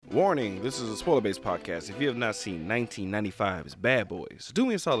Warning, this is a spoiler-based podcast. If you have not seen 1995's Bad Boys, do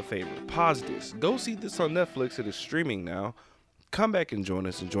me a solid favor, pause this, go see this on Netflix. It is streaming now. Come back and join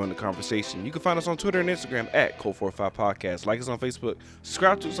us and join the conversation. You can find us on Twitter and Instagram at Code45 Podcast. Like us on Facebook,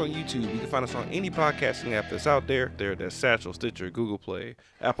 subscribe to us on YouTube. You can find us on any podcasting app that's out there. There's Satchel, Stitcher, Google Play,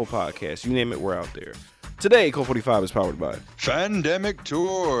 Apple Podcasts, you name it, we're out there. Today, Code45 is powered by Fandemic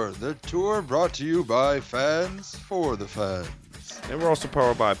Tour, the tour brought to you by fans for the fans. And we're also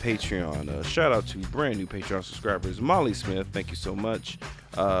powered by Patreon. Shout out to brand new Patreon subscribers, Molly Smith, thank you so much.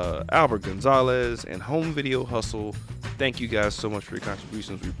 Albert Gonzalez and Home Video Hustle. Thank you guys so much for your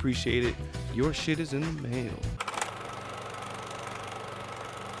contributions. We appreciate it. Your shit is in the mail.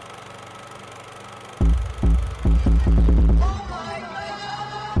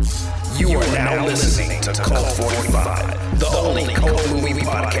 You are now listening to Cult 45, the only cult movie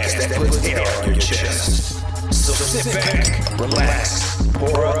podcast that puts air on your chest. So sit back, relax,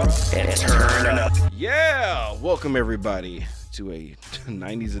 pour up, and turn up. Yeah! Welcome everybody to a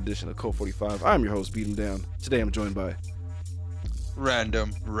 90s edition of Code 45. I'm your host, Beat 'em Down. Today I'm joined by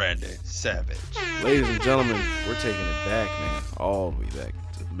Random Randy Savage. Ladies and gentlemen, we're taking it back, man. All the way back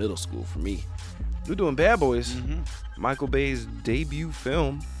to middle school for me. We're doing Bad Boys, Michael Bay's debut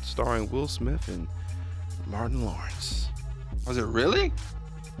film starring Will Smith and Martin Lawrence. Was it really?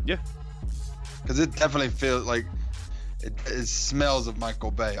 Yeah. Because it definitely feels like it smells of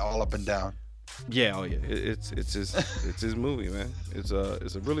Michael Bay all up and down. Yeah, oh yeah, it's his movie, man. It's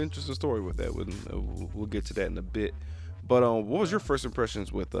a really interesting story with that. We'll get to that in a bit. But what was your first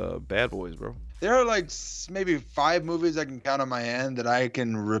impressions with Bad Boys, bro? There are like maybe 5 movies I can count on my hand that I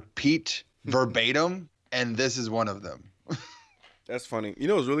can repeat verbatim, and this is one of them. That's funny. You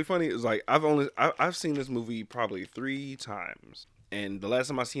know what's really funny is like I've seen this movie probably 3 times. And the last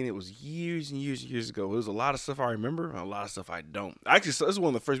time I seen it was years and years and years ago. There's a lot of stuff I remember and a lot of stuff I don't. Actually, this is one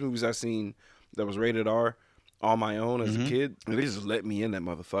of the first movies I seen that was rated R on my own as a kid. And they just let me in that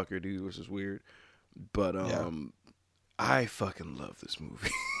motherfucker, dude, which is weird. But I fucking love this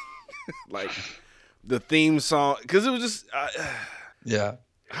movie. Like the theme song, because it was just Yeah.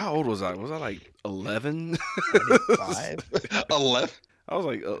 How old was I? Was I like 11? 5? 11? I was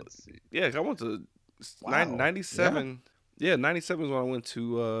like, yeah, I went to 97. Yeah, 97 is when I went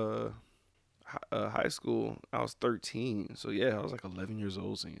to high school. I was 13. So yeah, I was like 11 years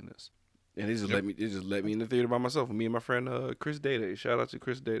old seeing this. And they just let me in the theater by myself with me and my friend Chris Day. Shout out to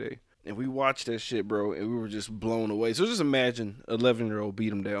Chris Day. And we watched that shit, bro, and we were just blown away. So just imagine 11-year-old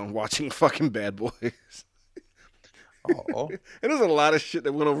Beat 'em Down watching fucking Bad Boys. Oh. And there's a lot of shit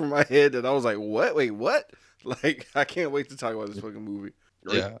that went over my head that I was like, what? Wait, what? Like, I can't wait to talk about this fucking movie.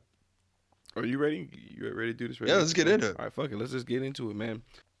 Right? Yeah. Are you ready? You ready to do this? Yeah, let's get into it. All right, fuck it. Let's just get into it, man.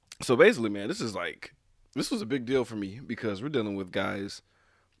 So basically, man, this was a big deal for me because we're dealing with guys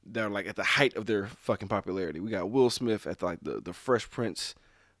that are like at the height of their fucking popularity. We got Will Smith at like the Fresh Prince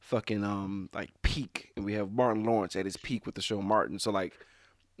fucking like peak, and we have Martin Lawrence at his peak with the show Martin. So like,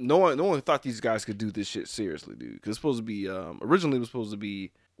 no one thought these guys could do this shit seriously, dude. Because it's supposed to be originally it was supposed to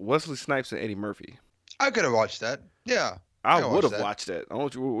be Wesley Snipes and Eddie Murphy. I could have watched that. Yeah. I would have watched that. I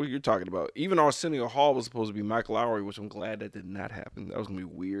don't know what you're talking about. Even Arsenio Hall was supposed to be Mike Lowry, which I'm glad that did not happen. That was going to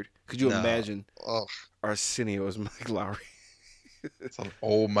be weird. Could you imagine Arsenio as Mike Lowry? It's an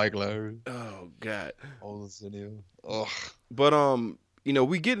old Mike Lowry. Oh, God. Old Arsenio. Ugh. But, you know,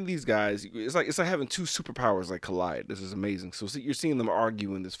 we get in these guys. It's like having 2 superpowers like collide. This is amazing. So you're seeing them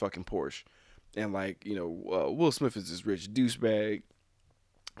argue in this fucking Porsche. And, like, you know, Will Smith is this rich douchebag.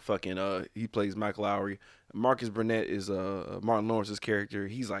 Fucking he plays Mike Lowry. Marcus Burnett is Martin Lawrence's character.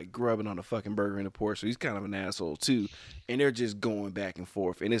 He's like grubbing on a fucking burger in the Porsche, so he's kind of an asshole too. And they're just going back and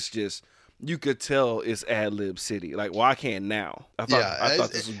forth, and it's just, you could tell it's ad lib city. Like, well, I can now. I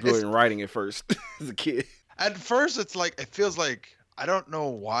thought this was brilliant writing at first as a kid. At first, it's like, it feels like, I don't know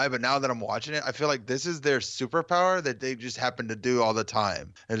why, but now that I'm watching it, I feel like this is their superpower that they just happen to do all the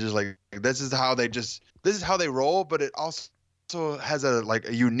time. It's just like, this is how they roll, but it also has a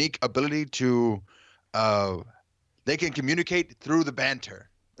unique ability to they can communicate through the banter.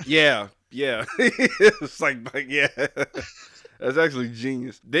 Yeah. It's like yeah. That's actually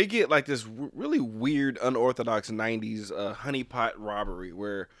genius. They get like this really weird, unorthodox 90s honeypot robbery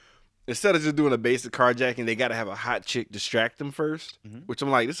where instead of just doing a basic carjacking, they got to have a hot chick distract them first, which I'm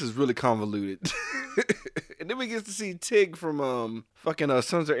like, this is really convoluted. And then we get to see Tig from fucking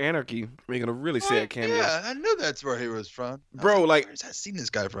Sons of Anarchy making a really sad cameo. Yeah, I knew that's where he was from. Bro, like, where's I seen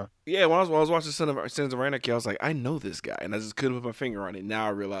this guy from? Yeah, when I was watching Sons of Anarchy, I was like, I know this guy, and I just couldn't put my finger on it. Now I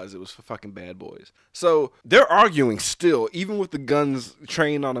realized it was for fucking Bad Boys. So they're arguing still, even with the guns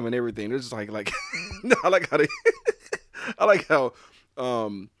trained on them and everything. They're just like I like how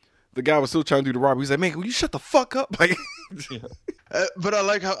The guy was still trying to do the robbery. He's like, man, will you shut the fuck up? Like, But I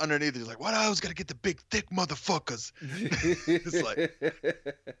like how underneath he's like, "What? I was gonna get the big thick motherfuckers." It's like,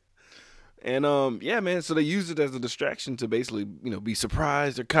 and yeah, man. So they used it as a distraction to basically, be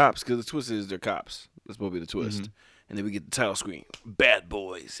surprised they're cops, because the twist is they're cops. That's supposed to be the twist. And then we get the title screen, Bad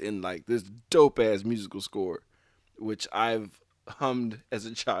Boys, and like this dope ass musical score, which I've hummed as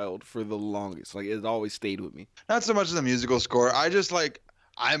a child for the longest. Like, it always stayed with me. not so much the musical score.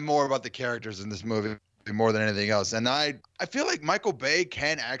 I'm more about the characters in this movie more than anything else. And I feel like Michael Bay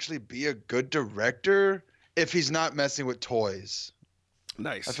can actually be a good director if he's not messing with toys.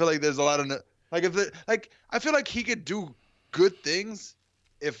 Nice. I feel like there's a lot of I feel like he could do good things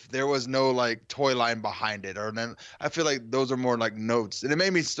if there was no like toy line behind it, or then I feel like those are more like notes. And it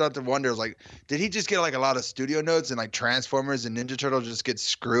made me start to wonder, like, did he just get like a lot of studio notes, and like Transformers and Ninja Turtles just get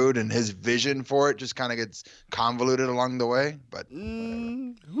screwed, and his vision for it just kind of gets convoluted along the way? But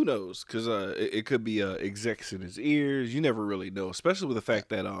who knows? Because it could be execs in his ears. You never really know, especially with the fact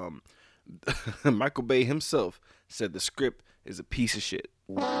that Michael Bay himself said the script is a piece of shit.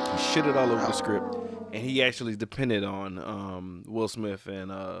 He shitted all over the script, and he actually depended on Will Smith and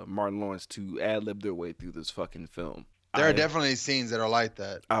Martin Lawrence to ad-lib their way through this fucking film. There are definitely scenes that are like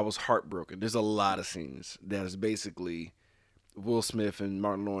that. I was heartbroken. There's a lot of scenes that is basically Will Smith and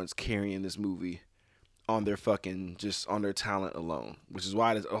Martin Lawrence carrying this movie on their on their talent alone, which is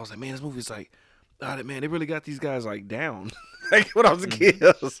why I was like, man, this movie's like, man, they really got these guys like down. Like when I was a kid,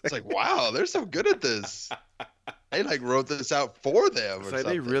 I was It's like, wow, they're so good at this. They like wrote this out for them. It's like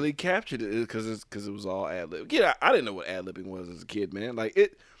they really captured it because it was all ad lib. Yeah, I didn't know what ad libbing was as a kid, man.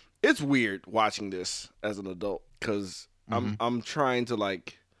 Like it's weird watching this as an adult because I'm trying to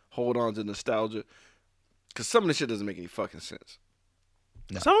like hold on to nostalgia because some of the shit doesn't make any fucking sense.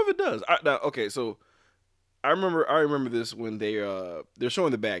 No. Some of it does. Okay, so I remember this when they're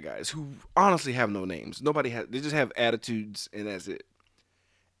showing the bad guys who honestly have no names. They just have attitudes and that's it.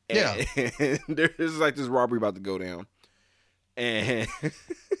 And, and there's like this robbery about to go down, and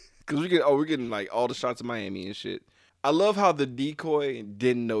because we're getting like all the shots of Miami and shit. I love how the decoy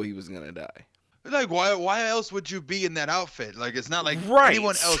didn't know he was gonna die. Like, why else would you be in that outfit? Like, it's not like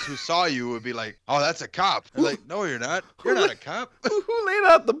anyone else who saw you would be like, oh, that's a cop. Like, no, you're not. You're not a cop. Who laid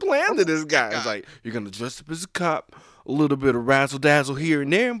out the plan to this guy? It's like, you're gonna dress up as a cop, a little bit of razzle dazzle here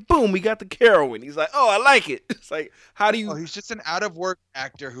and there, and boom, we got the heroin. He's like, oh, I like it. It's like, how do you? Oh, he's just an out of work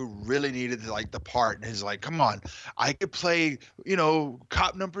actor who really needed like the part, and he's like, come on, I could play,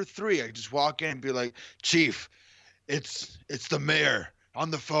 cop number 3. I could just walk in and be like, Chief, it's the mayor on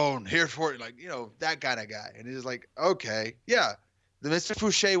the phone here for it, like, that kind of guy. And he's like, okay, yeah, the Mr.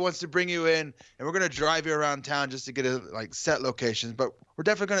 Fouché wants to bring you in, and we're gonna drive you around town just to get like set locations, but we're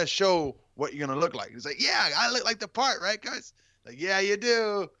definitely gonna show what you're gonna look like. He's like, yeah, I look like the part, right, guys? Like, yeah, you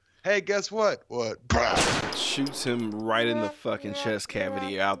do. Hey, guess what? What? Shoots him right in the fucking chest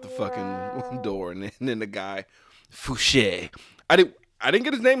cavity out the fucking door, and then the guy, Fouché. I didn't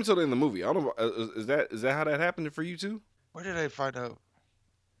get his name until in the movie. I don't know. Is that how that happened for you too? Where did I find out?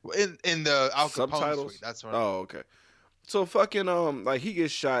 In the Al Capone subtitles. Suite. That's what. Oh, okay. So fucking like he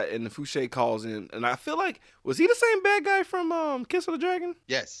gets shot and the Fouché calls in, and I feel like was he the same bad guy from Kiss of the Dragon?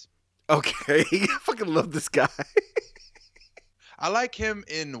 Yes. Okay, I fucking love this guy. I like him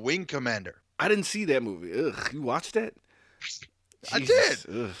in Wing Commander. I didn't see that movie. Ugh, you watched that? I did.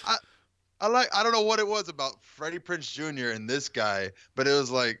 I don't know what it was about Freddie Prinze Jr. and this guy, but it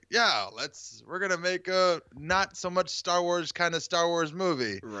was like, yeah, we're gonna make a not so much Star Wars kind of Star Wars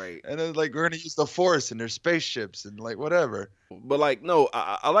movie, right? And then like we're gonna use the Force and their spaceships and like whatever. But like, no,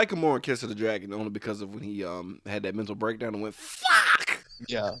 I like him more in Kiss of the Dragon only because of when he had that mental breakdown and went fuck.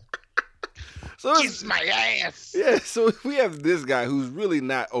 Yeah. So kiss my ass. Yeah. So we have this guy who's really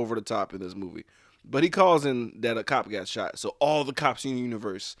not over the top in this movie, but he calls in that a cop got shot. So all the cops in the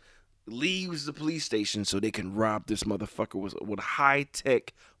universe leaves the police station so they can rob this motherfucker with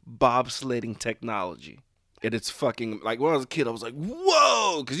high-tech bobsledding technology. And it's fucking, like, when I was a kid, I was like,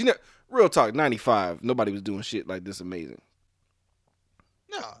 whoa! Because, real talk, 95, nobody was doing shit like this amazing.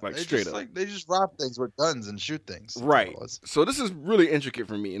 No, like, straight up. Like, they just rob things with guns and shoot things. Right. So this is really intricate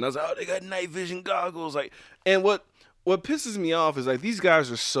for me. And I was like, oh, they got night vision goggles. Like, and what pisses me off is, like, these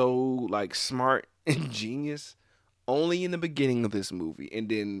guys are so, like, smart and genius only in the beginning of this movie. And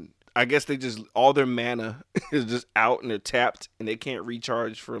then I guess they just, all their mana is just out and they're tapped and they can't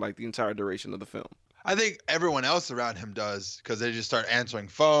recharge for like the entire duration of the film. I think everyone else around him does because they just start answering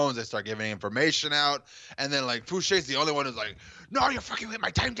phones. They start giving information out. And then like Fouché's the only one who's like, no, you're fucking with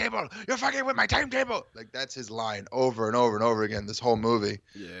my timetable. You're fucking with my timetable. Like that's his line over and over and over again this whole movie.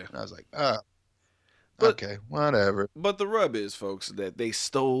 Yeah. And I was like, Okay, whatever. But the rub is, folks, that they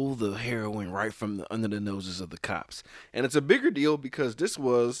stole the heroin right from under the noses of the cops. And it's a bigger deal because this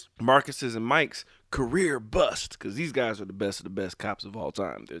was Marcus's and Mike's career bust, because these guys are the best of the best cops of all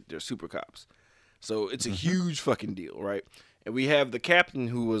time. They're super cops. So it's a huge fucking deal, right? And we have the captain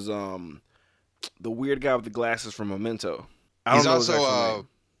who was the weird guy with the glasses from Memento. He's also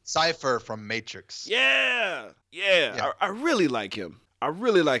Cypher from Matrix. Yeah. I really like him. I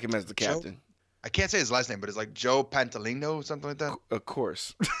really like him as the captain. I can't say his last name, but it's like Joe Pantoliano, something like that. Of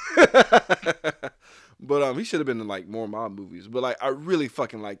course. But he should have been in like more mob movies. But like, I really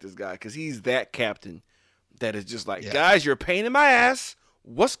fucking like this guy because he's that captain that is just like, guys, you're a pain in my ass.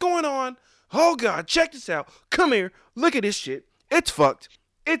 What's going on? Oh God, check this out. Come here. Look at this shit. It's fucked.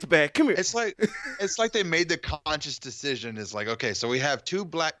 It's bad. Come here. It's like they made the conscious decision. Is like, okay, so we have two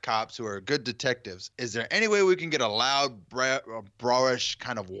black cops who are good detectives. Is there any way we can get a loud, brawish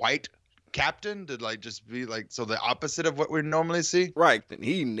kind of white captain to like just be like so the opposite of what we normally see? Right. And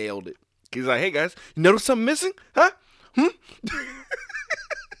he nailed it. He's like, hey guys, you notice something missing? Huh?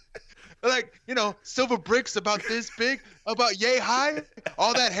 Like, silver bricks about this big, about yay high,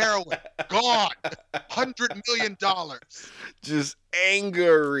 all that heroin gone, $100 million. Just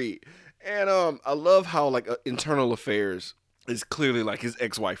angry. And I love how like internal affairs is clearly like his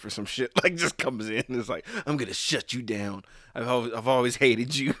ex-wife or some shit. Like just comes in and is like, I'm gonna shut you down. I've always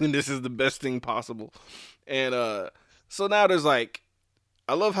hated you, and this is the best thing possible. And so now there's like,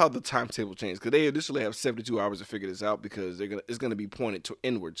 I love how the timetable changed because they initially have 72 hours to figure this out because it's gonna be pointed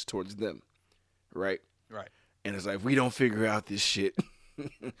inwards towards them, right? Right. And it's like, if we don't figure out this shit,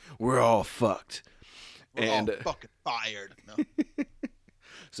 we're all fucked. We're all fucking fired. No.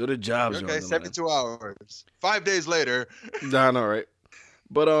 So the jobs are okay. 72 hours. 5 days later. Nah, no, right.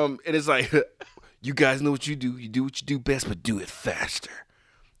 But and it's like, you guys know what you do. You do what you do best, but do it faster.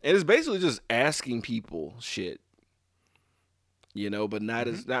 And it's basically just asking people shit. But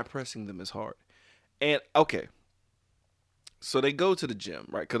not pressing them as hard. And, okay. So they go to the gym,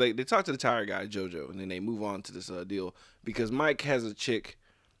 right? Because they talk to the tire guy, JoJo, and then they move on to this deal. Because Mike has a chick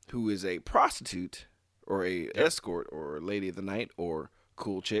who is a prostitute or a escort or a lady of the night or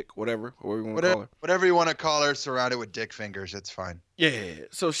cool chick, whatever you want to call her. Whatever you want to call her, surrounded with dick fingers, it's fine. Yeah.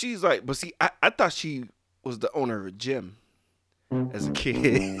 So she's like, but see, I thought she was the owner of a gym as a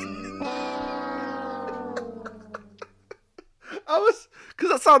kid.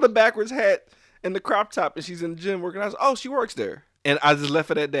 Because I saw the backwards hat and the crop top, and she's in the gym working out. Oh, she works there, and I just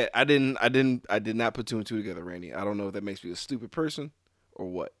left it at that. I did not put two and two together, Randy. I don't know if that makes me a stupid person or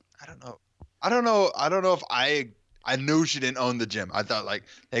what. I don't know if I knew she didn't own the gym. I thought like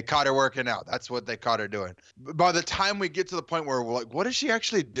they caught her working out. That's what they caught her doing. But by the time we get to the point where we're like, what does she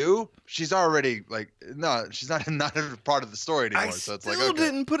actually do? She's already like, no, she's not a part of the story anymore. So it's like, okay.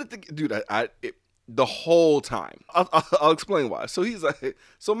 Didn't put it together, dude. The whole time. I'll explain why. So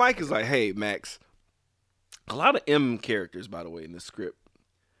so Mike is like, hey, Max. A lot of M characters, by the way, in the script.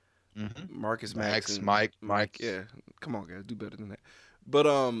 Mm-hmm. Marcus, Max, and Mike. Yeah, come on, guys, do better than that.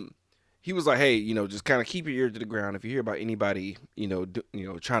 But he was like, hey, just kind of keep your ear to the ground if you hear about anybody,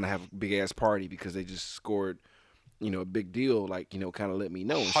 trying to have a big ass party because they just scored, a big deal. Like, kind of let me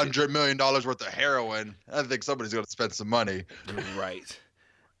know. $100 million worth of heroin. I think somebody's gonna spend some money. Right.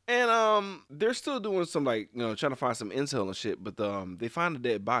 And they're still doing some like trying to find some intel and shit, but they find a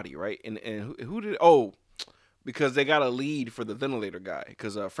dead body, right? And who did? Oh, because they got a lead for the ventilator guy.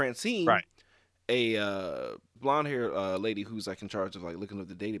 Because Francine, right, a blonde hair lady who's like in charge of like looking up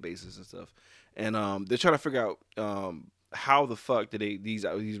the databases and stuff, and they're trying to figure out how the fuck did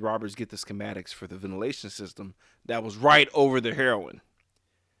these robbers get the schematics for the ventilation system that was right over the heroin,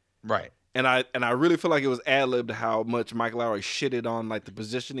 right? And I really feel like it was ad-libbed how much Mike Lowry shitted on like the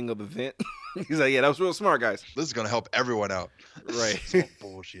positioning of the vent. He's like, yeah, that was real smart, guys. This is gonna help everyone out. Right.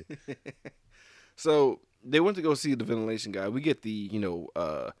 Bullshit. So they went to go see the ventilation guy. We get the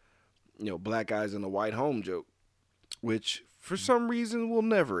black guys in the white home joke, which for some reason will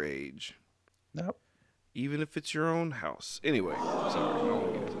never age. Nope. Even if it's your own house. Anyway,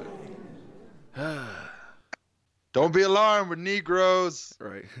 sorry. Don't be alarmed with Negroes.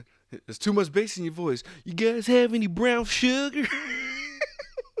 Right. There's too much bass in your voice. You guys have any brown sugar?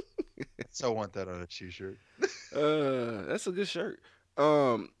 So want that on a t-shirt. That's a good shirt.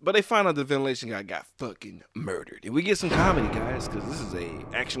 But they find out the ventilation guy got fucking murdered. And we get some comedy, guys, because this is a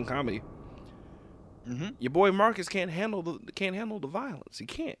action comedy. Mm-hmm. Your boy Marcus can't handle the violence. He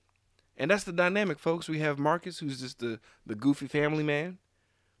can't. And that's the dynamic, folks. We have Marcus, who's just the goofy family man.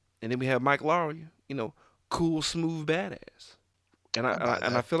 And then we have Mike Lowry, cool, smooth, badass. And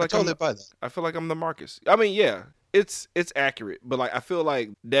I feel like I feel like I'm the Marcus. I mean, yeah, it's accurate, but like I feel like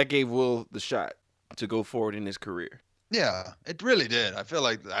that gave Will the shot to go forward in his career. Yeah, it really did. I feel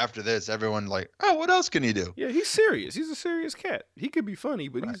like after this, everyone like, oh, what else can he do? Yeah, he's serious. He's a serious cat. He could be funny,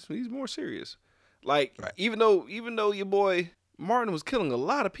 but he's more serious. Like even though your boy Martin was killing a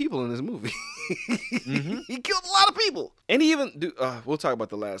lot of people in this movie. He killed a lot of people. And he even we'll talk about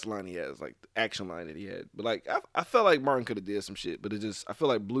the last line he has, like the action line that he had. But like I felt like Martin could have did some shit, but I feel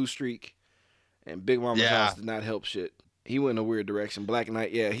like Blue Streak and Big Mama's House did not help shit. He went in a weird direction. Black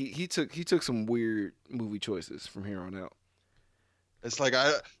Knight, yeah, he took some weird movie choices from here on out. It's like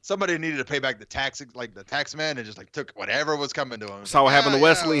somebody needed to pay back the tax man, and just like took whatever was coming to him. Saw what happened to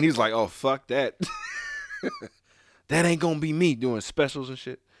Wesley, and he's like, "Oh fuck that, that ain't gonna be me doing specials and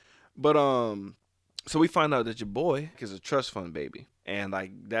shit." But so we find out that your boy is a trust fund baby, and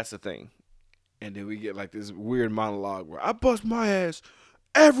like that's the thing. And then we get like this weird monologue where I bust my ass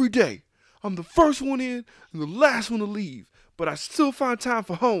every day. I'm the first one in and the last one to leave, but I still find time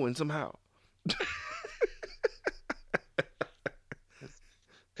for hoeing somehow.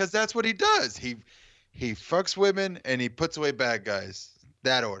 Because that's what he does. He fucks women and he puts away bad guys.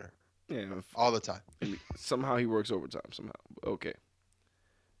 That order. Yeah. All the time. Somehow he works overtime somehow. Okay.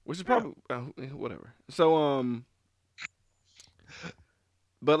 Which is probably whatever. So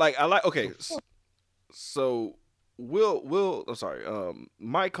but like I like so I'm sorry.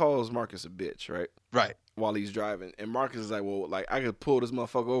 Mike calls Marcus a bitch, right? Right. While he's driving, and Marcus is like, "Well, like I could pull this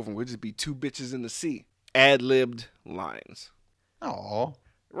motherfucker over, and we'd just be two bitches in the sea." Ad-libbed lines. Oh.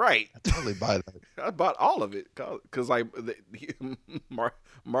 Right. I totally buy that. I bought all of it because like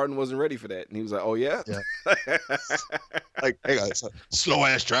Martin wasn't ready for that, and he was like, "Oh yeah." Yeah. Like, hey guys, slow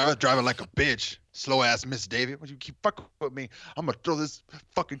ass driver driving like a bitch. Slow ass Miss David. When you keep fucking with me, I'm gonna throw this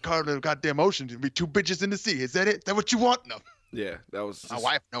fucking car into the goddamn ocean and be two bitches in the sea. Is that it? Is that what you want? No. Yeah, that was My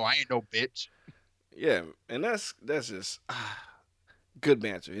wife. No, I ain't no bitch. Yeah, and that's just good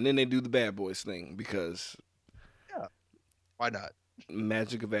banter. And then they do the bad boys thing because why not?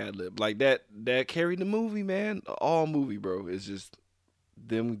 Magic of ad lib like that carried the movie, man. All movie, bro. It's just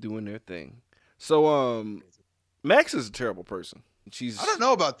them doing their thing. So Max is a terrible person. I don't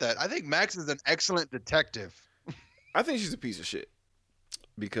know about that. I think Max is an excellent detective. I think she's a piece of shit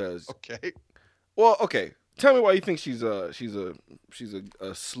because okay. Well, okay. Tell me why you think she's a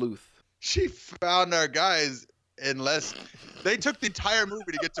sleuth. She found our guys they took the entire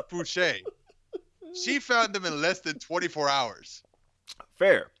movie to get to Fouché. She found them in less than 24 hours.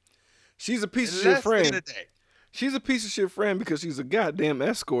 Fair. She's a piece of shit friend. In a day. She's a piece of shit friend because she's a goddamn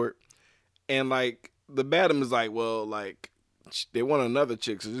escort. And like the madam is like, well, like they want another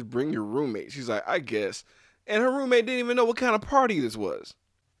chick, so just bring your roommate. She's like, I guess. And her roommate didn't even know what kind of party this was.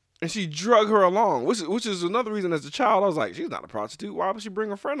 And she drug her along, which is another reason as a child, I was like, she's not a prostitute. Why would she bring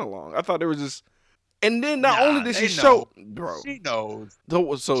her friend along? I thought they were just... And then not only did she show... Bro. She knows.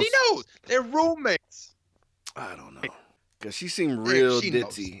 So she knows. They're roommates. I don't know. Because she seemed real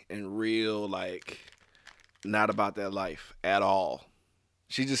ditzy and real, like, not about that life at all.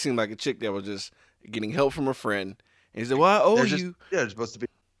 She just seemed like a chick that was just getting help from her friend. And he said, well, I owe you. They're supposed to be.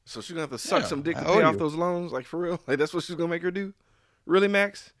 So she's going to have to suck some dick to pay off those loans? Like, for real? Like, that's what she's going to make her do? Really,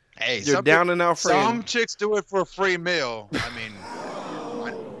 Max? Hey, you're down and out friend. Some chicks do it for a free meal. I mean...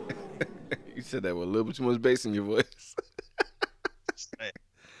 You said that with a little bit too much bass in your voice.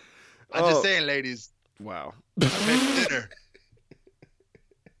 I'm just saying, ladies. Wow. I make dinner.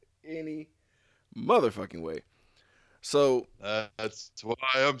 Any motherfucking way. So that's why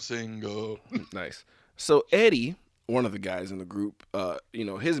I'm single. Nice. So Eddie, one of the guys in the group,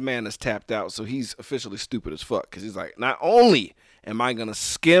 his man is tapped out, so he's officially stupid as fuck because he's like, not only am I gonna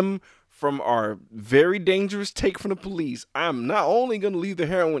skim from our very dangerous take from the police, I'm not only gonna leave the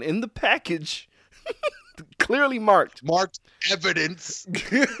heroin in the package, clearly marked evidence.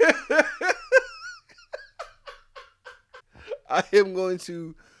 I am going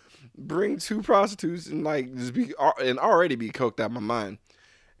to bring two prostitutes and like just be and already be coked out of my mind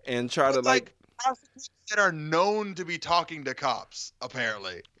and try to like prostitutes that are known to be talking to cops,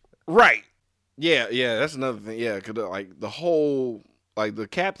 apparently. Right. Yeah, that's another thing. Yeah, because like the whole like the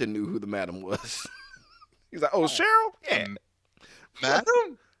captain knew who the madam was. He's like, oh, Cheryl? Yeah.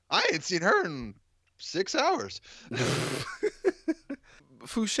 Madam? I ain't seen her in 6 hours.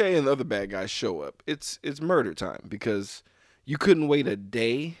 Fouché and the other bad guys show up. It's murder time because you couldn't wait a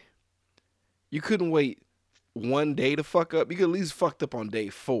day. You couldn't wait 1 day to fuck up. You could at least fucked up on day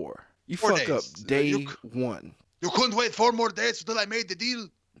 4. You 4 fuck days. Up day 1. You couldn't wait 4 more days until I made the deal.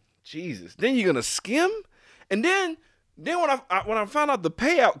 Jesus. Then you're gonna skim, and then when I found out the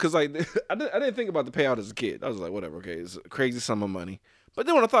payout, because like I didn't think about the payout as a kid. I was like, whatever, okay, it's a crazy sum of money. But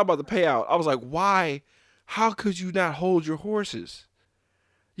then when I thought about the payout, I was like, why? How could you not hold your horses?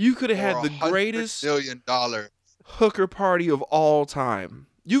 You could have For had the greatest $100 billion. hooker party of all time.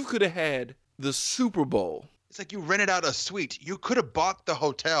 You could have had the Super Bowl. It's like you rented out a suite. You could have bought the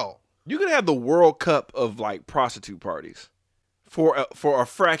hotel. You could have the World Cup of like prostitute parties for a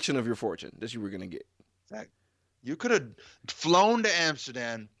fraction of your fortune that you were gonna get. Exactly. You could have flown to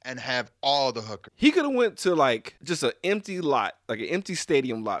Amsterdam and have all the hookers. He could have went to like just an empty lot, like an empty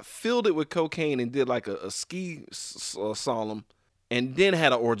stadium lot, filled it with cocaine and did like a ski solemn, and then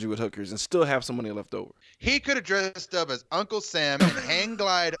had an orgy with hookers and still have some money left over. He could have dressed up as Uncle Sam and hang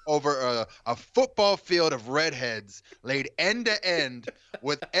glide over a football field of redheads laid end to end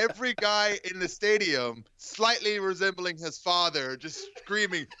with every guy in the stadium slightly resembling his father, just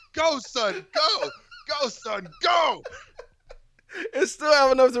screaming, "Go, son, go! Go, son, go!" And still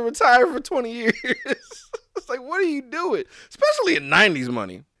have enough to retire for 20 years. It's like, what are you doing? Especially in 90s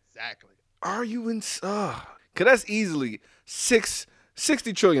money. Exactly. Are you in? Cause that's easily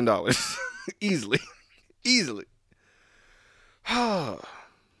 $60 trillion. Easily. Easily.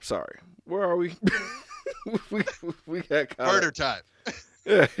 Sorry. Where are we? we got caught Murder up. time.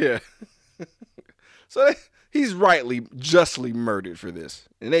 Yeah. So he's rightly, justly murdered for this.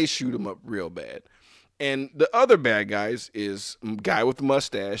 And they shoot him up real bad. And the other bad guys is guy with the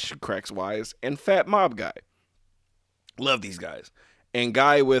mustache who cracks wise and fat mob guy. Love these guys. And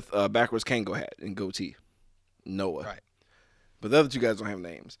guy with a backwards Kango hat and goatee. Noah. Right. But the other two guys don't have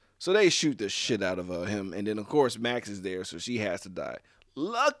names. So they shoot the shit out of him. And then, of course, Max is there, so she has to die.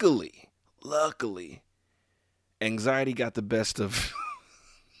 Luckily, anxiety got the best of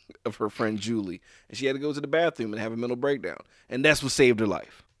her friend Julie. And she had to go to the bathroom and have a mental breakdown. And that's what saved her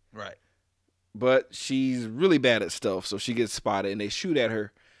life. Right. But she's really bad at stealth, so she gets spotted, and they shoot at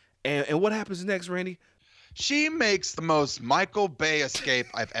her. And what happens next, Randy? She makes the most Michael Bay escape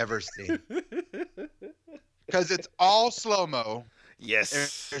I've ever seen. Because it's all slow-mo.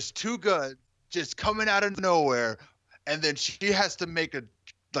 Yes. There's two guns just coming out of nowhere, and then she has to make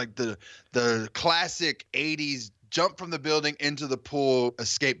the classic 80s jump from the building into the pool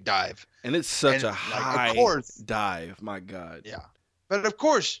escape dive. And it's such a high dive. My God. Yeah. But of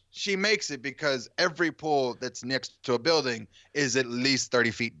course, she makes it because every pool that's next to a building is at least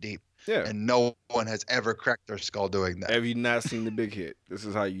 30 feet deep. Yeah. And no one has ever cracked their skull doing that. Have you not seen The Big Hit? This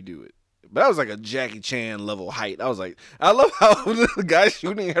is how you do it. But that was like a Jackie Chan level height. I was like, I love how the guys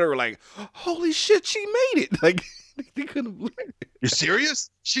shooting at her were like, holy shit, she made it. Like, they couldn't believe it. You serious?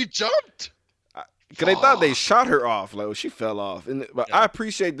 She jumped? Because they thought they shot her off. Like, she fell off. But yeah. I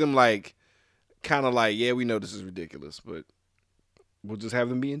appreciate them, like, kind of like, yeah, we know this is ridiculous, but we'll just have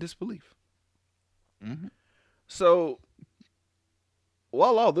them be in disbelief. Mm-hmm. So,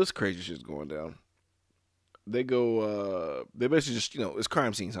 while all this crazy shit's going down, they go, they basically just, it's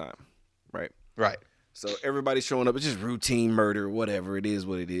crime scene time, right? Right. So everybody's showing up. It's just routine murder, whatever. It is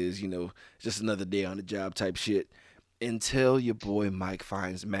what it is, just another day on the job type shit. Until your boy Mike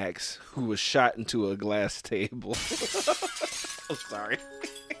finds Max, who was shot into a glass table. I'm sorry.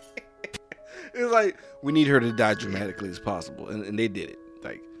 It's like, we need her to die dramatically as possible. And they did it.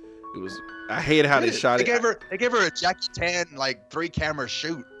 Like, it was, I hated how they shot it. They gave her a Jackie Chan, 3-camera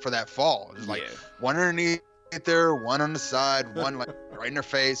shoot for that fall. It was one underneath there, one on the side, one right in her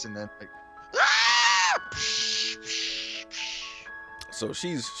face, and then So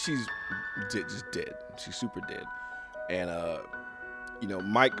she's dead, just dead. She's super dead. And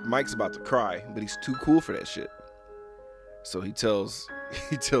Mike's about to cry, but he's too cool for that shit. So he tells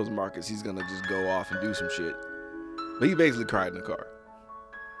Marcus he's gonna just go off and do some shit. But he basically cried in the car.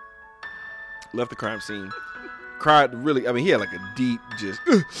 Left the crime scene. Cried really, he had like a deep just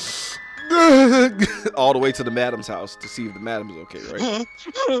all the way to the madam's house to see if the madam is okay, right?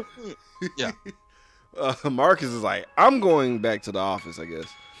 Yeah. Marcus is like, I'm going back to the office, I guess.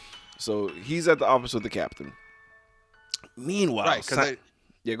 So he's at the office with the captain. Meanwhile, right,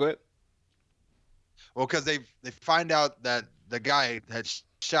 yeah, go ahead. Well, because they find out that the guy had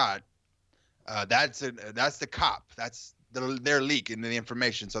shot. That's the cop. That's their leak into the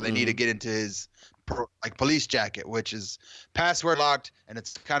information. So they need to get into his police jacket, which is password locked, and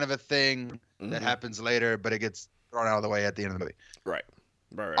it's kind of a thing that happens later, but it gets thrown out of the way at the end of the movie. Right.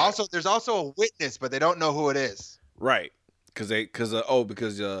 Also, there's also a witness, but they don't know who it is. Right. Because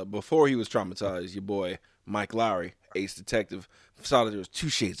before he was traumatized, your boy Mike Lowry, ace detective, saw that there was 2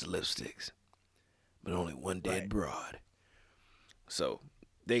 shades of lipsticks, but only one dead broad. So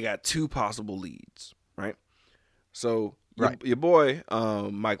they got 2 possible leads, right? So your boy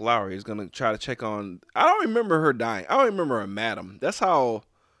Mike Lowry is gonna try to check on. I don't remember her dying. I don't remember a madam. That's how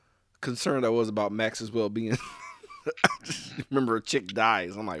concerned I was about Max's well-being. I just remember a chick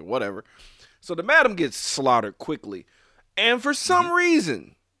dies. I'm like, whatever. So the madam gets slaughtered quickly. And for some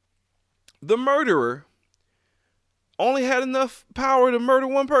reason, The murderer only had enough power to murder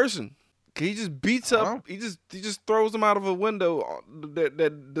one person. He just beats up. He just throws him out of a window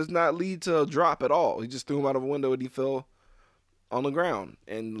that does not lead to a drop at all. He just threw him out of a window and he fell on the ground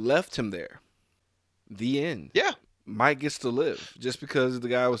and left him there. The end. Yeah. Mike gets to live just because the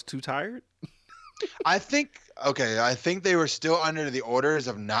guy was too tired. I think they were still under the orders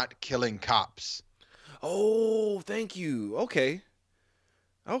of not killing cops. Oh, thank you. Okay.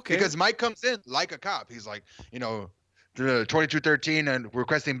 Because Mike comes in like a cop. He's like, 2213 and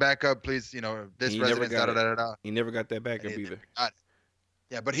requesting backup, please. This residence. He never got that backup either.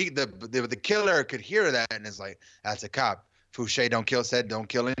 Yeah, but the killer could hear that and is like, that's a cop. Fouché said don't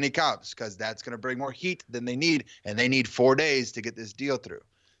kill any cops because that's gonna bring more heat than they need, and they need 4 days to get this deal through.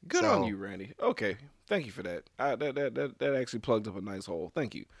 Good on you, Randy. Okay, thank you for that. That actually plugged up a nice hole.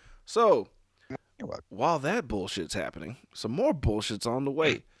 Thank you. So, while that bullshit's happening, some more bullshit's on the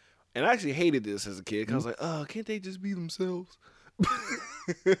way. And I actually hated this as a kid because I was like, oh, can't they just be themselves?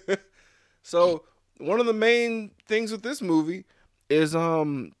 So, one of the main things with this movie is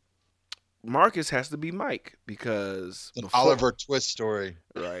Marcus has to be Mike because it's an Oliver Twist story.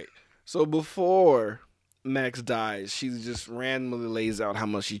 Right. So before Max dies, she just randomly lays out how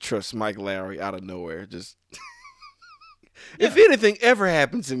much she trusts Mike Lowry out of nowhere. Just if anything ever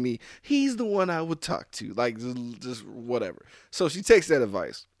happened to me, he's the one I would talk to. Like just whatever. So she takes that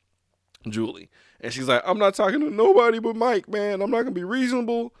advice, Julie, and she's like, I'm not talking to nobody but Mike, man. I'm not gonna be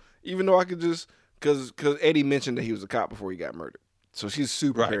reasonable, even though I could just because Eddie mentioned that he was a cop before he got murdered. So she's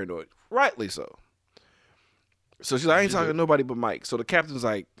super paranoid. Rightly so. So she's like, I ain't talking to nobody but Mike. So the captain's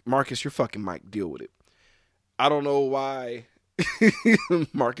like, Marcus, you're fucking Mike. Deal with it. I don't know why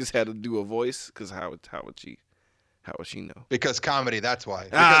Marcus had to do a voice, because how would she know? Because comedy, that's why.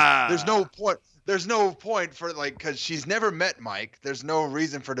 Because there's no point for because she's never met Mike. There's no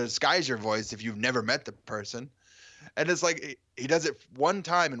reason for to disguise your voice if you've never met the person. And it's like he does it one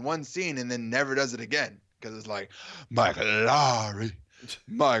time in one scene and then never does it again. Because it's like, Michael Lowry.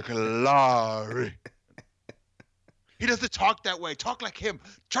 He doesn't talk that way. Talk like him.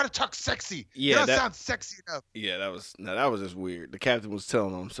 Try to talk sexy. Yeah, you don't sound sexy enough. Yeah, that was just weird. The captain was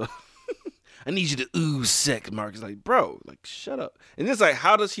telling him, so I need you to ooze sex. Marcus like, bro, like shut up. And it's like,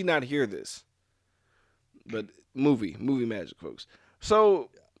 how does he not hear this? But movie magic, folks.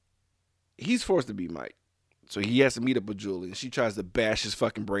 So he's forced to be Mike. So he has to meet up with Julie, and she tries to bash his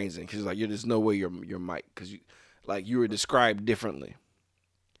fucking brains in. She's like, there's no way you're Mike, because you were described differently.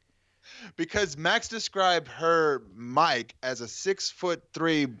 Because Max described her, Mike, as a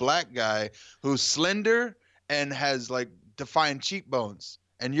 6'3" black guy who's slender and has defined cheekbones.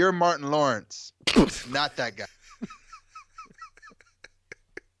 And you're Martin Lawrence, not that guy.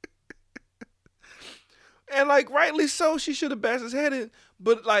 And rightly so, she should have bashed his head in.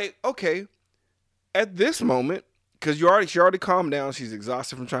 But okay. At this moment, because she already calmed down, she's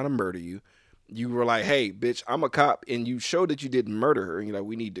exhausted from trying to murder you. You were like, hey, bitch, I'm a cop, and you showed that you didn't murder her, and you're like,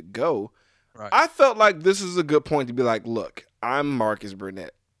 we need to go. Right. I felt like this is a good point to be like, look, I'm Marcus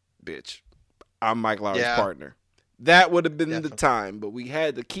Burnett, bitch. I'm Mike Lowry's partner. That would have been the time, but we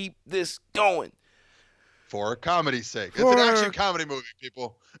had to keep this going. For comedy's sake. It's an action comedy movie,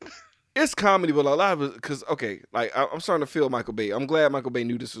 people. It's comedy, but a lot of it, because, okay, I'm starting to feel Michael Bay. I'm glad Michael Bay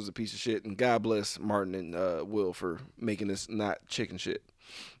knew this was a piece of shit, and God bless Martin and Will for making this not chicken shit.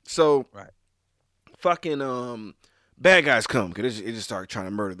 So, fucking bad guys come, because it just started trying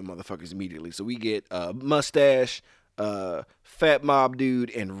to murder the motherfuckers immediately. So we get Mustache, Fat Mob Dude,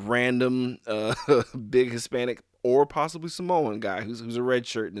 and random big Hispanic or possibly Samoan guy who's a red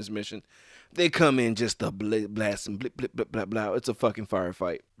shirt in this mission. They come in just to blast and blip, blip, blip, blah, blah. It's a fucking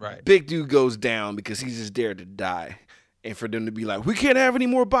firefight. Right. Big dude goes down because he's just dared to die. And for them to be like, we can't have any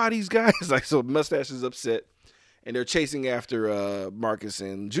more bodies, guys. So Mustache is upset. And they're chasing after Marcus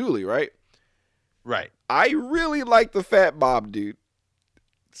and Julie, right? Right. I really like the Fat Mob Dude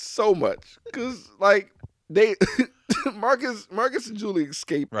so much. Because, they... Marcus and Julie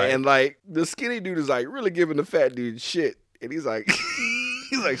escape. Right. And, the skinny dude is, really giving the fat dude shit. And he's like...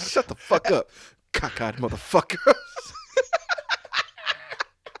 He's like, shut the fuck up, cockeyed motherfucker.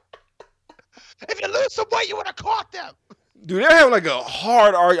 If you lose some weight, you would have caught them. Dude, they're having a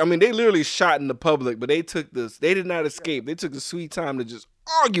hard argument. I mean, they literally shot in the public, but they took this. They did not escape. They took the sweet time to just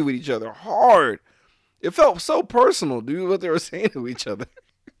argue with each other hard. It felt so personal, dude, what they were saying to each other.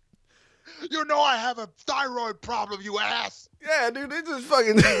 You know I have a thyroid problem, you ass. Yeah, dude, they just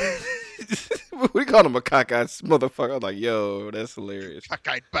fucking... we called him a cockeyed motherfucker. I was like, yo, that's hilarious.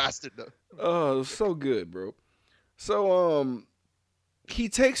 Cockeyed bastard, though. Oh, it was so good, bro. So, he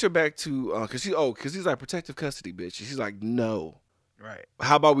takes her back to... Because he's like, protective custody, bitch. And she's like, no. Right.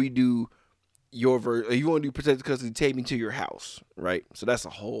 How about we do you want to do protective custody, take me to your house, right? So that's a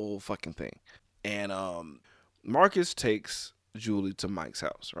whole fucking thing. And Marcus takes Julie to Mike's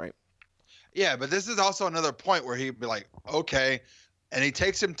house, right? Yeah, but this is also another point where he'd be like, okay. And he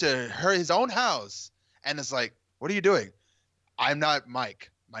takes him to his own house. And it's like, what are you doing? I'm not Mike.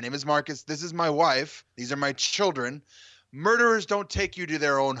 My name is Marcus. This is my wife. These are my children. Murderers don't take you to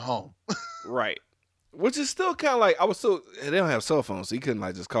their own home. Right. Which is still kind of like, they don't have cell phones, so he couldn't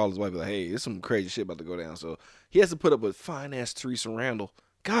like just call his wife and be like, hey, there's some crazy shit about to go down. So he has to put up with fine-ass Teresa Randall.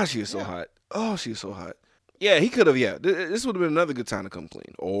 God, she is so hot. Oh, she's so hot. Yeah, he could have, this would have been another good time to come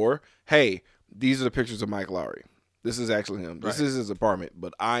clean. Or, hey, these are the pictures of Mike Lowry. This is actually him. This is his apartment,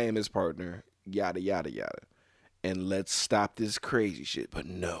 but I am his partner, yada, yada, yada. And let's stop this crazy shit. But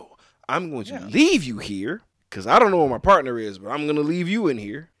no, I'm going to leave you here because I don't know where my partner is, but I'm going to leave you in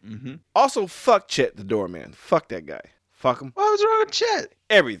here. Mm-hmm. Also, fuck Chet the doorman. Fuck that guy. Fuck him. What was wrong with Chet?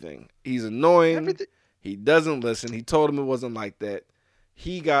 Everything. He's annoying. He doesn't listen. He told him it wasn't like that.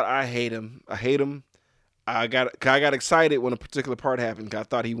 I hate him. I got excited when a particular part happened because I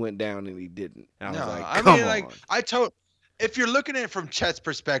thought he went down and he didn't. And I was like, come on. If you're looking at it from Chet's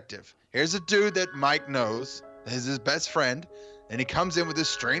perspective, here's a dude that Mike knows is his best friend, and he comes in with this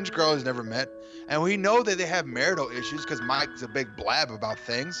strange girl he's never met, and we know that they have marital issues because Mike's a big blab about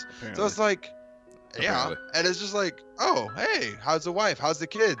things. Apparently. So it's like, and it's just like, oh, hey, how's the wife? How's the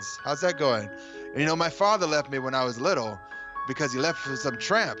kids? How's that going? And, my father left me when I was little because he left for some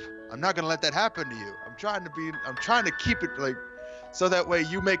tramp. I'm not gonna let that happen to you. I'm trying to keep it like, so that way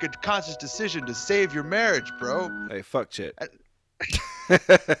you make a conscious decision to save your marriage, bro. Hey, fuck Chet.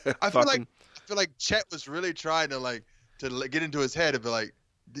 I feel like Chet was really trying to get into his head and be like,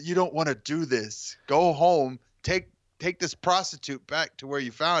 you don't want to do this. Go home. Take this prostitute back to where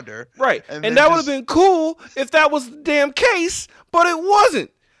you found her. Right. And that would have been cool if that was the damn case, but it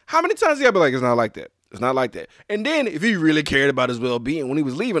wasn't. How many times did I be like, it's not like that? It's not like that. And then if he really cared about his well-being when he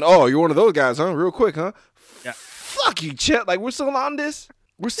was leaving, oh, you're one of those guys, huh? Real quick, huh? Yeah. Fuck you, Chet. Like, we're still on this?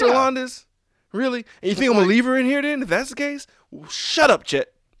 We're still on this? Really? And you think I'm going to leave her in here then, if that's the case? Well, shut up,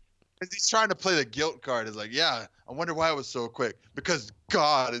 Chet. He's trying to play the guilt card. It's like, yeah, I wonder why it was so quick. Because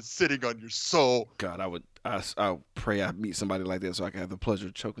God is sitting on your soul. God, I pray I meet somebody like that so I can have the pleasure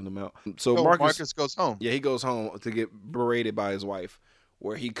of choking them out. So Marcus goes home. Yeah, he goes home to get berated by his wife,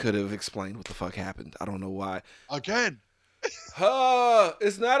 where he could have explained what the fuck happened. I don't know why. Again.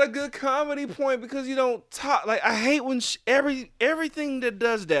 It's not a good comedy point because you don't talk. Like, I hate when everything that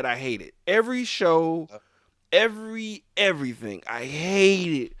does that, I hate it. Every show, everything. I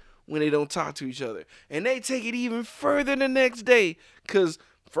hate it when they don't talk to each other. And they take it even further the next day. Because,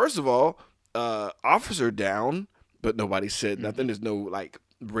 first of all, officer down, but nobody said nothing. There's no,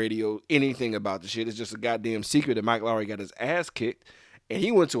 radio, anything about the shit. It's just a goddamn secret that Mike Lowry got his ass kicked. And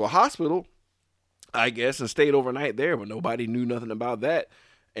he went to a hospital, I guess, and stayed overnight there, but nobody knew nothing about that.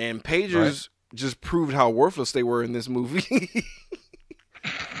 And pagers just proved how worthless they were in this movie.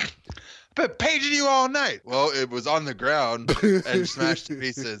 But paging you all night. Well, it was on the ground and smashed to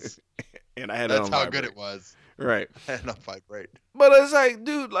pieces. And I had That's it on how vibrate. good it was. Right. I had it on vibrate. But it's like,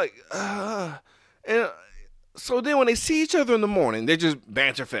 dude, and so then when they see each other in the morning, they just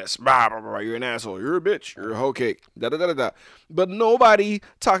banter fest. Blah, blah, blah. You're an asshole. You're a bitch. You're a hoe cake. Da, da, da, da, da. But nobody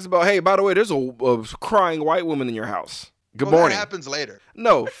talks about, hey, by the way, there's a crying white woman in your house. Good morning. That happens later.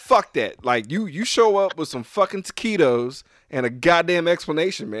 No, fuck that. Like, you show up with some fucking taquitos and a goddamn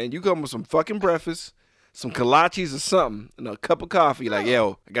explanation, man. You come with some fucking breakfast, some kolaches or something, and a cup of coffee. Like,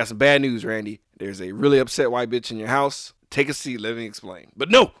 yo, I got some bad news, Randy. There's a really upset white bitch in your house. Take a seat. Let me explain. But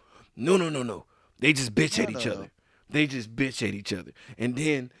no. They just bitch at each other. They just bitch at each other. And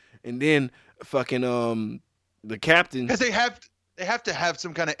then fucking the captain, because they have to have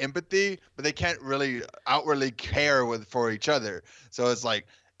some kind of empathy, but they can't really outwardly care for each other. So it's like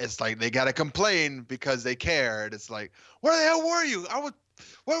they gotta complain because they care. And it's like, where the hell were you?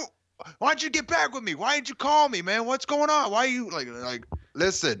 Why'd you get back with me? Why didn't you call me, man? What's going on? Why are you like?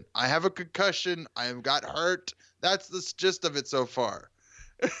 Listen, I have a concussion. I have got hurt. That's the gist of it so far.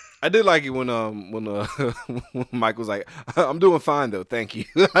 I did like it when Mike was like, "I'm doing fine though, thank you."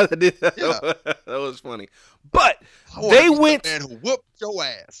 That was funny. But they went. The man who whooped your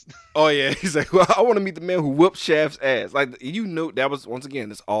ass. Oh yeah, he's like, well, I want to meet the man who whooped Shaft's ass. Like, that was, once again,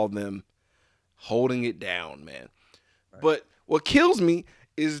 it's all them holding it down, man. Right. But what kills me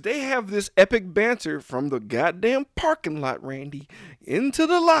is they have this epic banter from the goddamn parking lot, Randy, into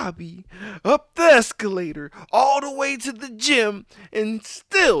the lobby, up the escalator, all the way to the gym, and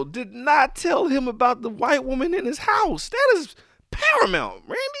still did not tell him about the white woman in his house. That is paramount,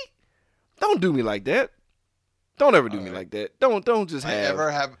 Randy. Don't do me like that. Don't ever do me like that. Don't just have.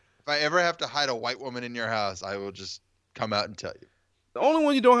 if I ever have to hide a white woman in your house, I will just come out and tell you. The only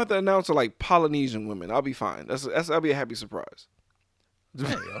one you don't have to announce are like Polynesian women. I'll be fine. That'll be a happy surprise. There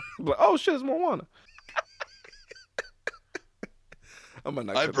you go. Like, oh shit, it's Moana.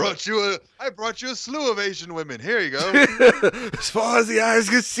 I brought you a slew of Asian women. Here you go. As far as the eyes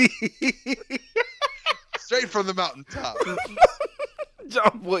can see. Straight from the mountaintop.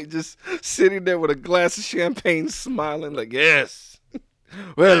 John Boy just sitting there with a glass of champagne, smiling like, yes.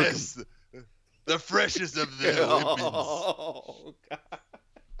 Welcome. Yes, the freshest of the women. Oh, God.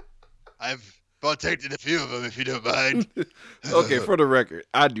 I've partaken a few of them, if you don't mind. Okay, for the record,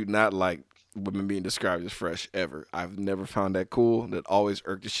 I do not like women being described as fresh ever. I've never found that cool. That always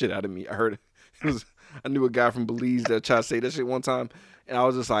irked the shit out of me. I knew a guy from Belize that tried to say that shit one time, and I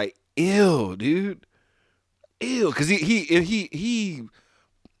was just like, ew, dude. Ew. Because he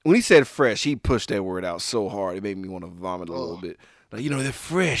when he said fresh, he pushed that word out so hard, it made me want to vomit a little bit. Like, they're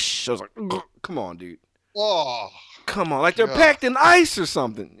fresh. I was like, ugh, come on, dude. Oh, come on. Like they're packed in ice or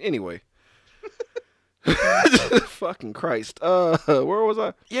something. Anyway. Fucking Christ. Where was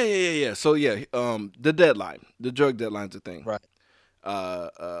I? Yeah. So the deadline. The drug deadline's a thing. Right.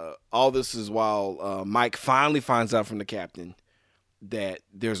 All this is while Mike finally finds out from the captain that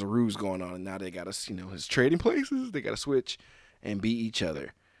there's a ruse going on, and now they got us, his trading places, they got to switch and beat each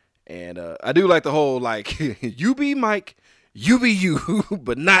other. And I do like the whole, like, you be Mike, you be you,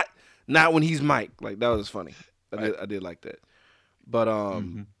 but not when he's Mike. Like, that was funny. I did like that. But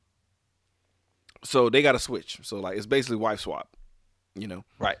so they got to switch. So, like, it's basically wife swap,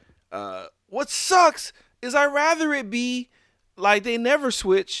 Right. What sucks is I'd rather it be like they never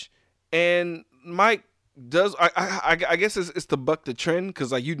switch, and Mike does. I guess it's to buck the trend,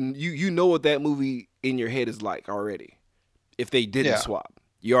 because like you know what that movie in your head is like already. If they didn't swap,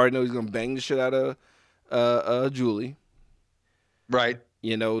 you already know he's gonna bang the shit out of Julie. Right.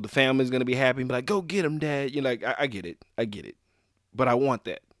 The family's gonna be happy and be like, "Go get him, Dad." Like, I get it, but I want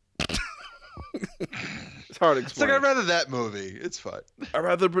that. It's hard to explain. It's like, I'd rather that movie. It's fine. I'd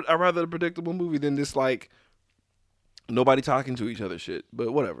rather a predictable movie than this, like, nobody talking to each other shit.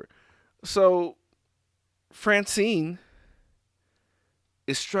 But whatever. So Francine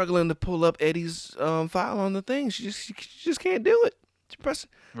is struggling to pull up Eddie's file on the thing. She just can't do it.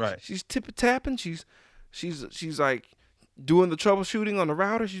 Right. She's tapping. She's like doing the troubleshooting on the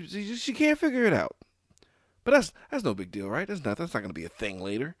router. She can't figure it out. But that's no big deal, right? That's not gonna be a thing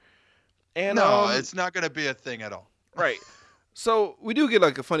later. And no, it's not gonna be a thing at all. Right. So we do get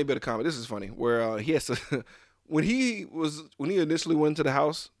like a funny bit of comedy. This is funny, where he has to when he initially went to the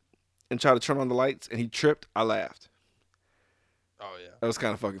house and tried to turn on the lights and he tripped, I laughed. Oh yeah. That was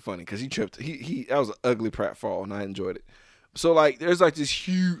kind of fucking funny because he tripped. That was an ugly pratfall, and I enjoyed it. So like, there's like this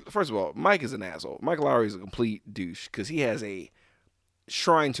huge. First of all, Mike is an asshole. Mike Lowry is a complete douche because he has a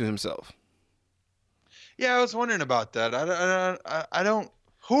shrine to himself. Yeah, I was wondering about that. I don't.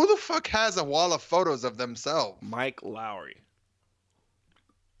 Who the fuck has a wall of photos of themselves? Mike Lowry.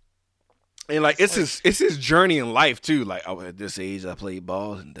 And like, it's his journey in life too. Like, oh, at this age I played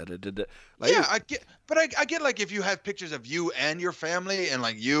ball and da da da da. Like, yeah, I get like if you have pictures of you and your family and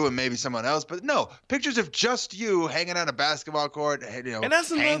like you and maybe someone else, but no, pictures of just you hanging on a basketball court, and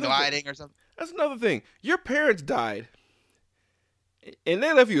that's hang gliding or something. That's another thing. Your parents died, and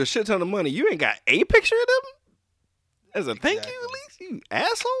they left you a shit ton of money. You ain't got a picture of them as a thank you, at least, you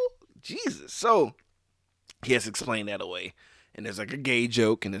asshole. Jesus. So he has to explain that away. And there's like a gay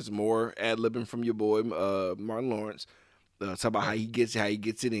joke, and there's more ad-libbing from your boy Martin Lawrence. Talk about how he gets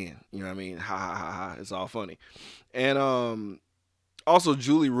it in. You know what I mean? Ha ha ha ha. It's all funny. And also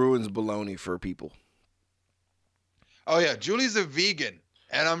Julie ruins bologna for people. Oh yeah, Julie's a vegan,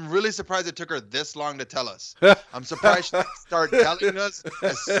 and I'm really surprised it took her this long to tell us. I'm surprised she started telling us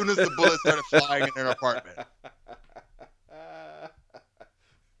as soon as the bullets started flying in her apartment.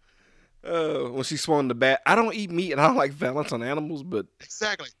 When she swung the bat, I don't eat meat and I don't like violence on animals, but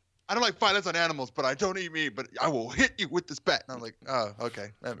exactly, I don't like violence on animals, but I don't eat meat, but I will hit you with this bat. And I'm like, oh, okay,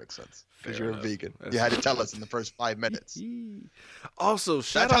 that makes sense because you're a vegan. You had to tell us in the first 5 minutes. Also,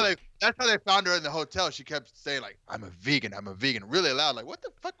 that's how they found her in the hotel. She kept saying like, I'm a vegan, really loud. Like, what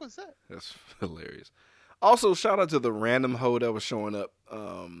the fuck was that? That's hilarious. Also, shout out to the random hoe that was showing up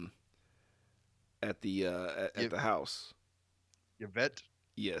at the house. Yvette.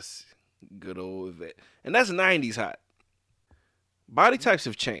 Yes. Good old Yvette. And that's 90s hot. Body types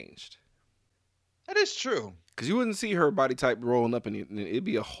have changed. That is true. Because you wouldn't see her body type rolling up, and it'd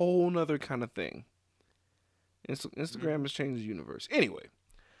be a whole nother kind of thing. Instagram has changed the universe. Anyway,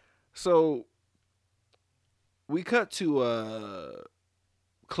 so we cut to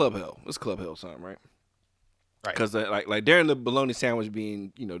Club Hell. It's Club Hell time, right? Right. Because like during the bologna sandwich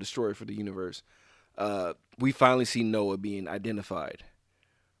being destroyed for the universe, we finally see Noah being identified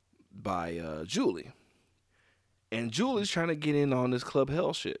by Julie, and Julie's trying to get in on this Club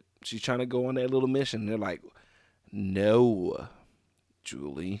Hell shit. She's trying to go on that little mission. They're like, "No,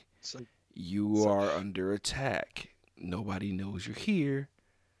 Julie, you are under attack. Nobody knows you're here.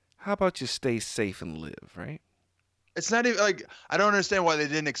 How about you stay safe and live, right?" It's not even like, I don't understand why they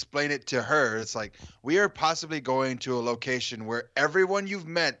didn't explain it to her. It's like, we are possibly going to a location where everyone you've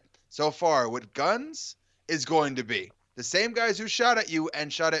met so far with guns is going to be. The same guys who shot at you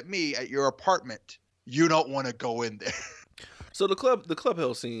and shot at me at your apartment. You don't want to go in there. So the Club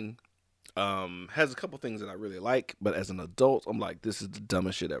Hell scene has a couple things that I really like, but as an adult, I'm like, this is the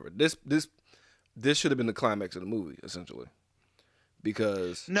dumbest shit ever. This should have been the climax of the movie, essentially.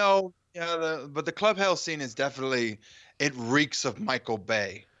 Because No, yeah, but the Club Hell scene is definitely, it reeks of Michael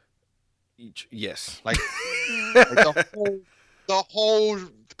Bay. yes. Like, the whole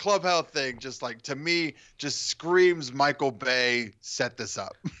Club Hell thing, just like, to me, just screams Michael Bay set this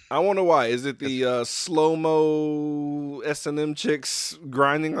up. I wonder why. Is it the slow-mo S&M chicks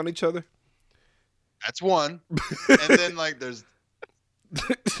grinding on each other? That's one. And then like there's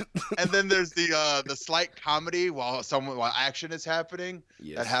the slight comedy while action is happening.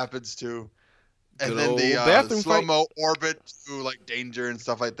 Yes. That happens too. And Good then old the bathroom fight. slow-mo orbit to like danger and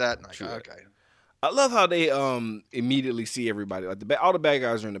stuff like that. And like, True. okay. I love how they immediately see everybody. Like all the bad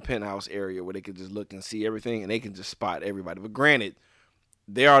guys are in the penthouse area where they can just look and see everything, and they can just spot everybody. But granted,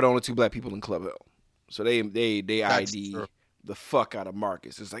 they are the only two black people in Club Hell, so they That's ID true. the fuck out of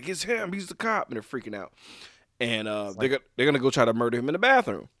Marcus. It's like, it's him, he's the cop, and they're freaking out. And they're gonna go try to murder him in the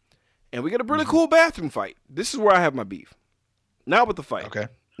bathroom, and we get a really cool bathroom fight. This is where I have my beef, not with the fight, Okay.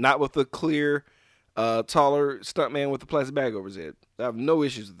 not with the clear, taller stuntman with the plastic bag over his head. I have no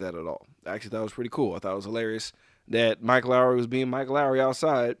issues with that at all. I actually thought it was pretty cool. I thought it was hilarious that Mike Lowry was being Mike Lowry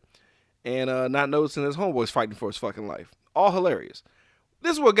outside and not noticing his homeboys fighting for his fucking life. All hilarious.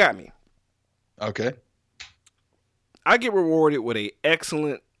 This is what got me. Okay. I get rewarded with a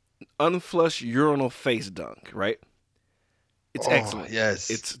excellent unflushed urinal face dunk, right? It's excellent.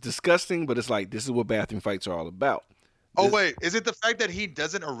 Yes. It's disgusting, but it's like, this is what bathroom fights are all about. Oh wait, is it the fact that he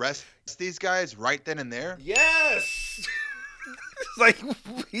doesn't arrest these guys right then and there? Yes. It's like,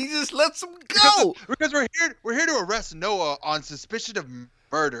 he just lets them go. Because we're here to arrest Noah on suspicion of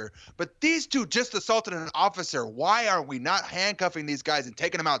murder, but these two just assaulted an officer. Why are we not handcuffing these guys and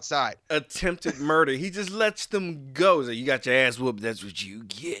taking them outside? Attempted murder. He just lets them go. He's like, you got your ass whooped. That's what you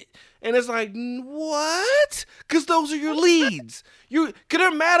get. And it's like, what? Because those are your leads. Because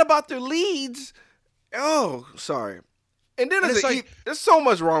they're mad about their leads. Oh, sorry. And then there's so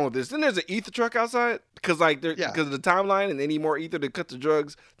much wrong with this. Then there's an ether truck outside because of the timeline, and they need more ether to cut the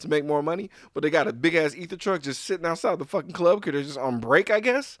drugs to make more money. But they got a big ass ether truck just sitting outside the fucking club because they're just on break, I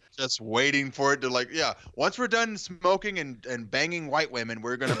guess. Just waiting for it to once we're done smoking and banging white women,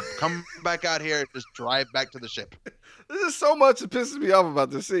 we're gonna come back out here and just drive back to the ship. There's just so much that pisses me off about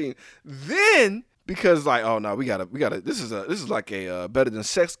this scene. Then because like, oh no, we gotta. This is like a better than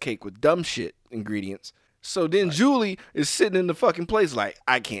sex cake with dumb shit ingredients. So then Julie is sitting in the fucking place like,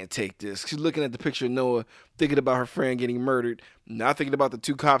 I can't take this. She's looking at the picture of Noah, thinking about her friend getting murdered, not thinking about the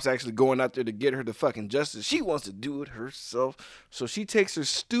two cops actually going out there to get her the fucking justice. She wants to do it herself. So she takes her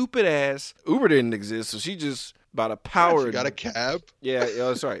stupid ass. Uber didn't exist, so she just about a power. She got a cab. Yeah,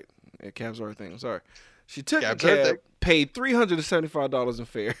 that's right. Yeah, cabs are a thing. I'm sorry. She took Cabs a are a cab, thing. paid $375 in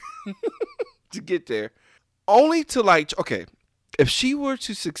fare to get there, only to okay, if she were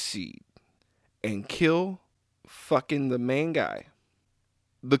to succeed and kill fucking the main guy,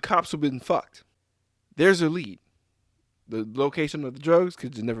 the cops would have been fucked. There's her lead. The location of the drugs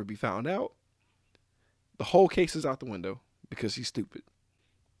could just never be found out. The whole case is out the window because she's stupid.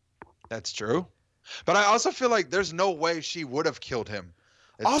 That's true. But I also feel like there's no way she would have killed him.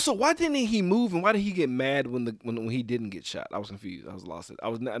 Also, why didn't he move and why did he get mad when he didn't get shot? I was confused. I was lost.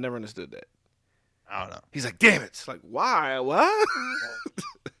 I never understood that. I don't know. He's like, damn it. It's like, why? What?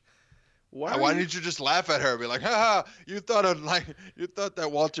 Why didn't you just laugh at her and be like, haha, you thought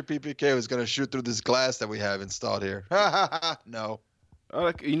that Walter PPK was going to shoot through this glass that we have installed here. No.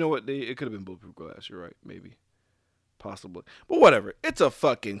 You know what? It could have been bulletproof glass. You're right. Maybe. Possibly. But whatever. It's a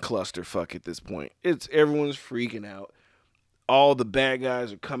fucking clusterfuck at this point. Everyone's freaking out. All the bad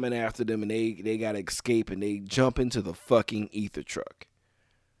guys are coming after them and they got to escape and they jump into the fucking ether truck.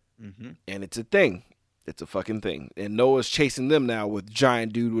 Mm-hmm. And it's a thing. It's a fucking thing. And Noah's chasing them now with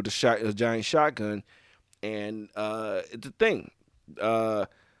giant dude with a giant shotgun. And it's a thing.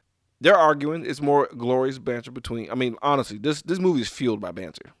 They're arguing. It's more glorious banter between. I mean, honestly, this movie is fueled by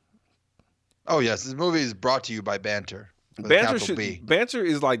banter. Oh yes, this movie is brought to you by Banter. With a capital B. Banter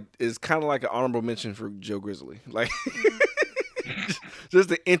is kind of like an honorable mention for Joe Grizzly. Like just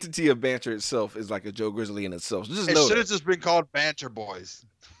the entity of Banter itself is like a Joe Grizzly in itself. So just It know should that. have just been called Banter Boys.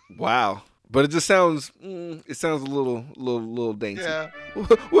 Wow. But it just sounds it sounds a little dainty. Yeah,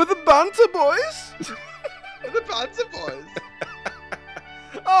 We're the Banter Boys. the Banter Boys.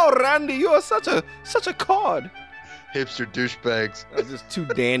 Oh, Randy, you are such a cod. Hipster douchebags. Just two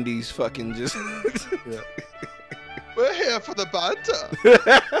dandies fucking just We're here for the banter.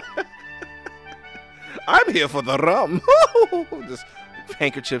 I'm here for the rum. Just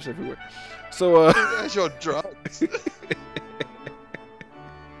handkerchiefs everywhere. So That's your drugs.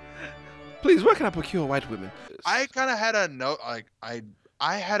 please, where can I procure white women? I kind of had a note, like I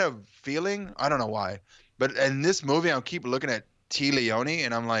had a feeling, I don't know why, but in this movie, I'll keep looking at T. Leone,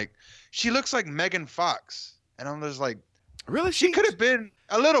 and I'm like, she looks like Megan Fox, and I'm just like, Really? she could have been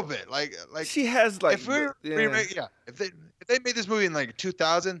a little bit like She has like if we're if they made this movie in like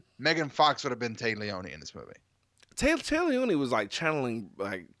 2000, Megan Fox would have been Tay Leone in this movie. Taylor Leone was like channeling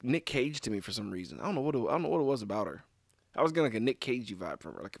like Nick Cage to me for some reason. I don't know what it was about her. I was getting like a Nick Cagey vibe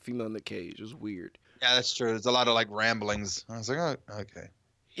from her, like a female Nick Cage. It was weird. Yeah, that's true. There's a lot of like ramblings. I was like, oh, okay,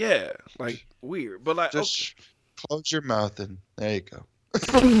 Yeah, like weird, but like just close your mouth and there you go.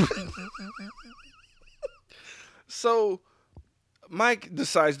 okay. So Mike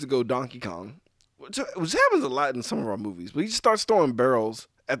decides to go Donkey Kong, which happens a lot in some of our movies. But he just starts throwing barrels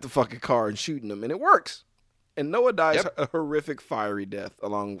at the fucking car and shooting them, and it works. And Noah dies a horrific fiery death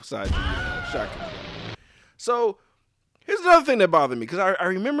alongside the shotgun. So here's another thing that bothered me because I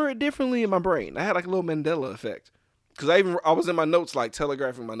remember it differently in my brain. I had like a little Mandela effect because I was in my notes like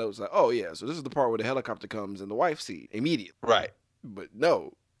telegraphing my notes like, oh yeah, so this is the part where the helicopter comes and the wife seat immediately. Right. But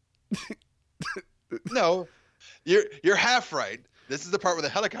no. No, you're half right. This is the part where the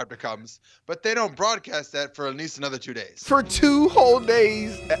helicopter comes, but they don't broadcast that for at least another 2 days. For 2 whole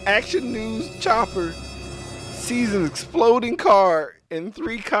days, Action News chopper sees an exploding car and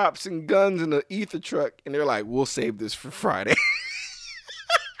 3 cops and guns in an ether truck, and they're like, "We'll save this for Friday."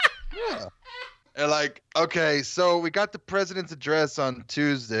 Yeah. They're like, okay, so we got the president's address on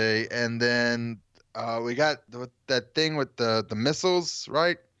Tuesday, and then we got that thing with the missiles,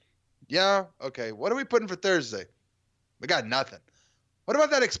 right? Yeah, okay. What are we putting for Thursday? We got nothing. What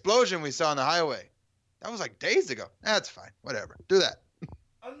about that explosion we saw on the highway? That was like days ago. That's fine. Whatever. Do that.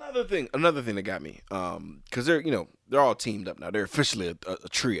 Another thing that got me, because they're all teamed up now. They're officially a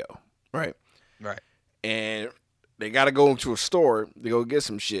trio, right? Right. And they got to go into a store to go get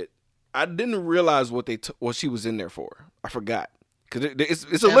some shit. I didn't realize what she was in there for. I forgot because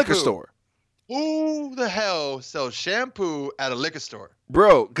it's a liquor store. Who the hell sells shampoo at a liquor store?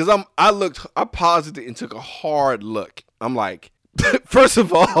 Bro, because I paused it and took a hard look. I'm like, first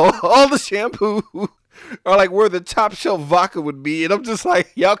of all the shampoo are like where the top shelf vodka would be. And I'm just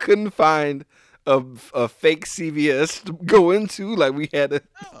like, y'all couldn't find a fake CVS to go into. Like we had to,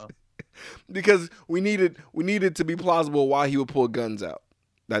 because we needed to be plausible why he would pull guns out.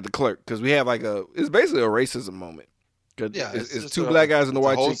 Like the clerk. Because we have it's basically a racism moment. Yeah, it's 2 black guys in the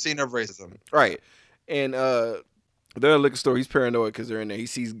white whole chick. scene of racism. Right. And they're at a liquor store. He's paranoid because they're in there. He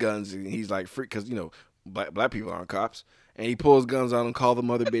sees guns and he's like, freak, because, black people aren't cops. And he pulls guns on them, call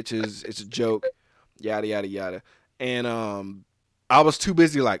them other bitches. It's a joke. Yada, yada, yada. And I was too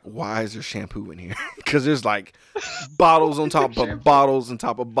busy like, why is there shampoo in here? Because there's like bottles on top of bottles on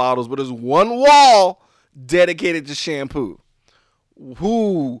top of bottles. But there's one wall dedicated to shampoo.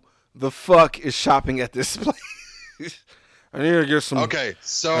 Who the fuck is shopping at this place? I need to get some. Okay,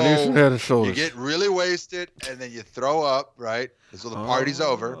 so I need some Head and Shoulders. you get really wasted and then you throw up, right? So the party's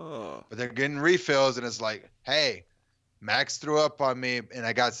over, but they're getting refills and it's like, hey, Max threw up on me and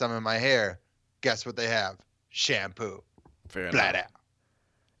I got some in my hair. Guess what they have? Shampoo. Fair Flat enough. out.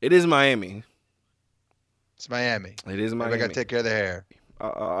 It is Miami. It's Miami. It is Miami. I got to take care of their hair.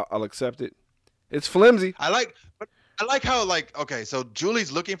 I'll accept it. It's flimsy. I like how okay, so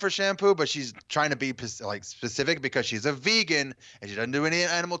Julie's looking for shampoo, but she's trying to be like specific because she's a vegan and she doesn't do any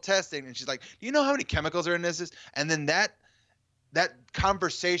animal testing. And she's like, "Do you know how many chemicals are in this?" And then that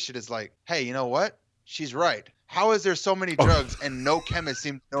conversation is like, "Hey, you know what? She's right. How is there so many drugs and no chemist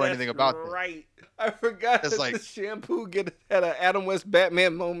seems to know anything about them?" Right. I forgot It's that like- the shampoo had an Adam West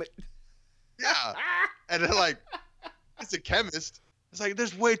Batman moment. Yeah, and then like, it's a chemist. It's like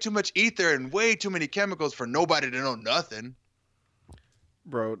there's way too much ether and way too many chemicals for nobody to know nothing.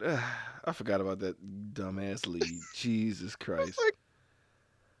 Bro, I forgot about that dumbass lead. Jesus Christ.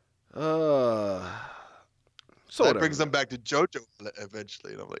 So that whatever. brings them back to JoJo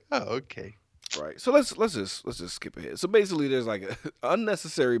eventually, and I'm like, oh, okay. Right. So let's just skip ahead. So basically, there's like an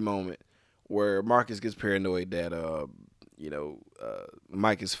unnecessary moment where Marcus gets paranoid that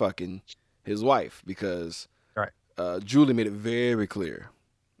Mike is fucking his wife because Julie made it very clear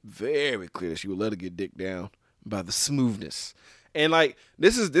that she would let her get dick down by the smoothness. And like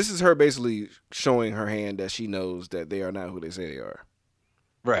this is her basically showing her hand that she knows that they are not who they say they are.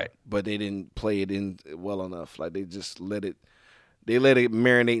 Right. But they didn't play it in well enough. Like they just let it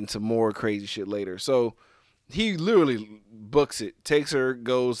marinate into more crazy shit later. So he literally books it, takes her,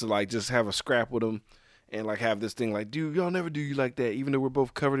 goes to like just have a scrap with him and like have this thing like, dude, y'all never do you like that, even though we're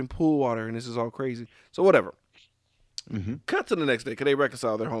both covered in pool water and this is all crazy. So whatever. Mm-hmm. Cut to the next day because they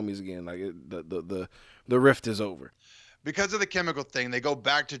reconcile their homies again. Like the rift is over. Because of the chemical thing, they go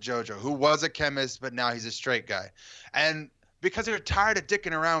back to JoJo, who was a chemist, but now he's a straight guy. And because they're tired of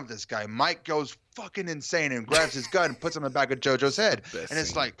dicking around with this guy, Mike goes fucking insane and grabs his gun and puts him in the back of JoJo's head. And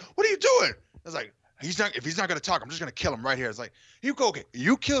it's like, what are you doing? It's like, if he's not going to talk, I'm just going to kill him right here. It's like, you kill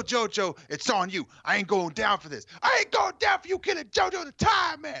JoJo, it's on you. I ain't going down for this. I ain't going down for you killing JoJo the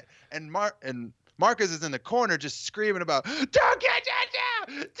time, man. And Marcus is in the corner just screaming about, don't get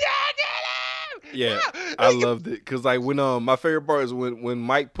JoJo! Don't get him! Yeah, I loved it because like when my favorite part is when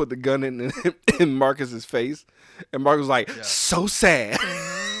Mike put the gun in Marcus's face, and Marcus was like, so sad.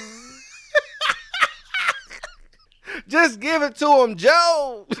 Just give it to him,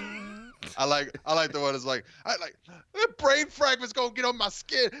 Joe. I like the one that's like, the brain fragment's gonna get on my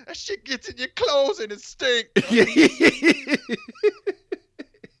skin. That shit gets in your clothes and it stinks.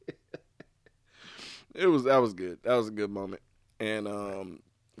 That was good. That was a good moment. And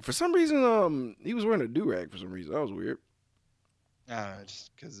for some reason, he was wearing a do-rag for some reason. That was weird.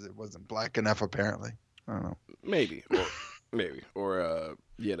 Just because it wasn't black enough, apparently. I don't know. Maybe. Or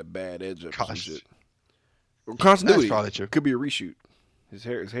he had a bad edge up or some shit. Or continuity. That's probably true. Could be a reshoot. His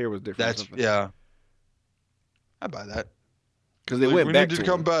hair was different. Yeah. I buy that. Because they went back to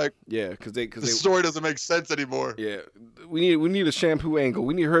come back. Yeah, because the story doesn't make sense anymore. Yeah, we need a shampoo angle.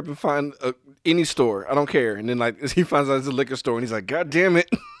 We need to hurry up and find any store. I don't care. And then like he finds out it's a liquor store, and he's like, God damn it!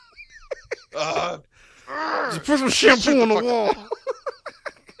 Just put some shampoo on the wall.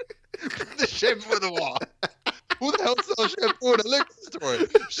 The shampoo on the wall. Who the hell sells shampoo in a liquor store?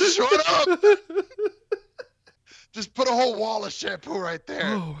 Shut up! Just put a whole wall of shampoo right there.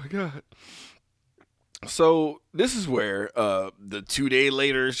 Oh my god. So this is where the 2 day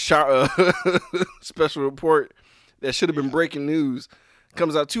later special report that should have been breaking news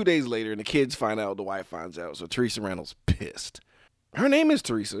comes out 2 days later, and the kids find out, the wife finds out. So Teresa Randall's pissed. Her name is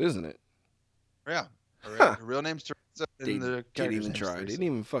Teresa, isn't it? Yeah. Her real name's Teresa. They didn't even try. They didn't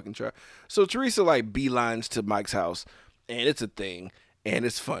even fucking try. So Teresa like beelines to Mike's house, and it's a thing, and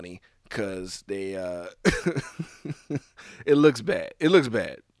it's funny because they it looks bad. It looks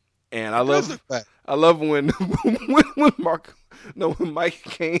bad. And I love when Mike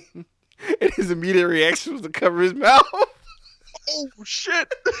came and his immediate reaction was to cover his mouth. Oh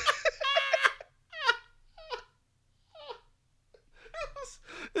shit!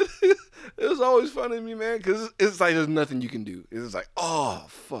 It was always funny to me, man, because it's like there's nothing you can do. It's just like, oh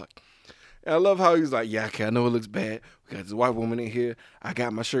fuck. And I love how he's like, yeah, okay, I know it looks bad. We got this white woman in here. I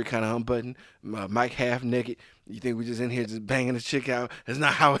got my shirt kind of unbuttoned. Mike half naked. You think we just in here just banging the chick out? It's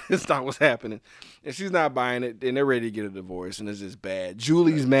not what's happening. And she's not buying it. And they're ready to get a divorce. And it's just bad.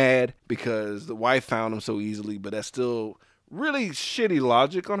 Julie's mad because the wife found him so easily. But that's still really shitty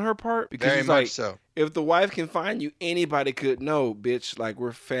logic on her part. Because very she's much like, so. If the wife can find you, anybody could. No, bitch. Like,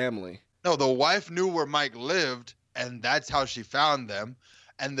 we're family. No, the wife knew where Mike lived. And that's how she found them.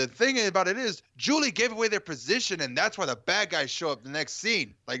 And the thing about it is, Julie gave away their position, and that's why the bad guys show up the next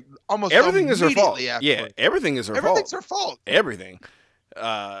scene. Like almost everything is her fault. Afterwards. Yeah, everything is her fault. Everything's her fault. Everything,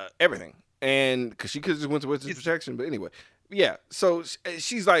 and because she could just went to witness protection. But anyway, yeah. So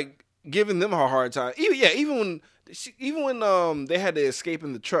she's like giving them a hard time. Even when they had to escape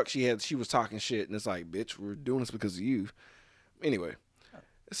in the truck, she was talking shit, and it's like, bitch, we're doing this because of you. Anyway,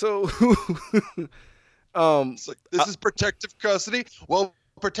 so it's like, this is protective custody. Well,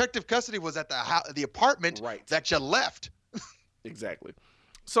 protective custody was at the apartment that you left. Exactly.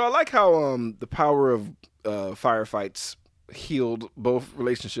 So I like how the power of firefights healed both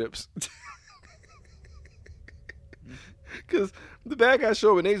relationships. Because the bad guys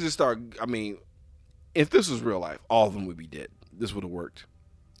show up and they just start. I mean, if this was real life, all of them would be dead. This would have worked.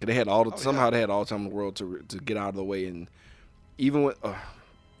 And they had somehow they had all the time in the world to get out of the way, and even with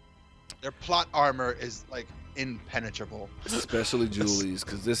their plot armor is like impenetrable, especially Julie's,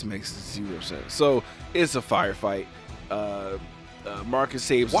 because this makes 0 sense. So it's a firefight. Marcus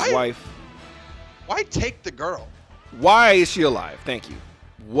saves his wife. Why take the girl? Why is she alive? Thank you.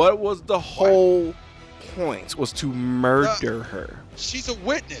 What was the whole point was to murder her. She's a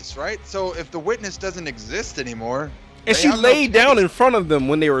witness, right? So if the witness doesn't exist anymore, And she laid down in front of them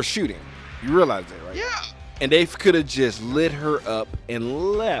when they were shooting. You realize that, right? Yeah. And they could have just lit her up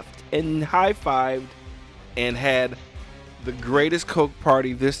and left and high-fived and had the greatest coke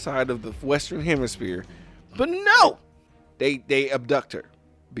party this side of the Western Hemisphere. But no, they abduct her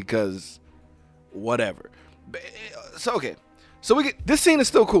because whatever. So okay, so we get this scene is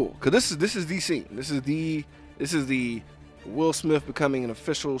still cool because this is the scene. This is the Will Smith becoming an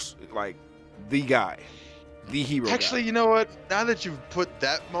official, like, the guy, the hero. Actually, guy. you know what? Now that you've put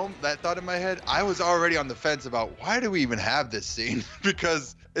that thought in my head, I was already on the fence about why do we even have this scene?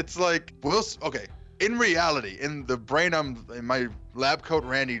 Because it's like okay, in reality, in the brain, in my lab coat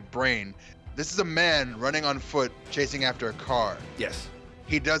Randy brain, this is a man running on foot chasing after a car. Yes.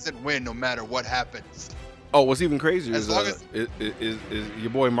 He doesn't win no matter what happens. Oh, what's even crazier As is, long as- is your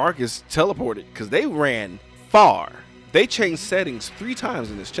boy Marcus teleported because they ran far. They changed settings 3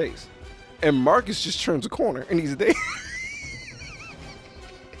 times in this chase, and Marcus just turns a corner and he's there.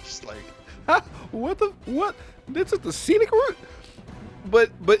 Just like, What? This is the scenic route.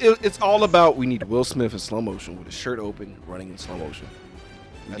 But it's all about, we need Will Smith in slow motion with his shirt open, running in slow motion.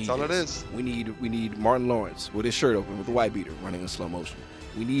 That's all it is. We need Martin Lawrence with his shirt open with the white beater running in slow motion.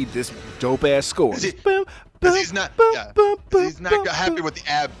 We need this dope ass score. Because he's not happy with the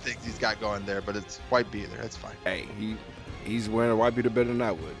ab things he's got going there, but it's white beater. That's fine. Hey, he's wearing a white beater better than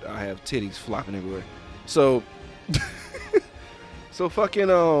I would. I have titties flopping everywhere. So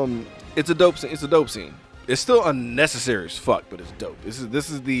fucking it's a dope scene. It's a dope scene. It's still unnecessary as fuck, but it's dope. This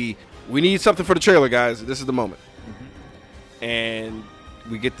is the, we need something for the trailer, guys. This is the moment. And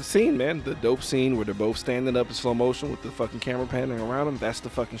we get the scene, man. The dope scene where they're both standing up in slow motion with the fucking camera panning around them. That's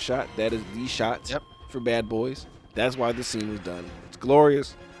the fucking shot. That is the shot for Bad Boys. That's why the scene was done. It's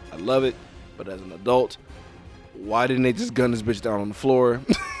glorious. I love it. But as an adult, why didn't they just gun this bitch down on the floor?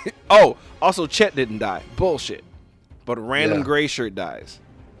 Oh, also Chet didn't die. Bullshit. But a random gray shirt dies.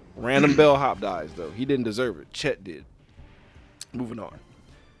 Random bellhop dies, though. He didn't deserve it. Chet did. Moving on.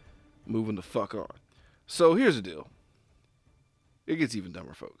 Moving the fuck on. So here's the deal. It gets even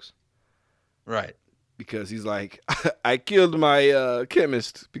dumber, folks. Right. Because he's like, I killed my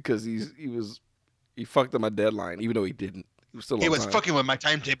chemist because he fucked up my deadline, even though he didn't. He was still on time. He was fucking with my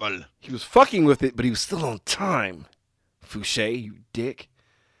timetable. He was fucking with it, but he was still on time. Fouché, you dick.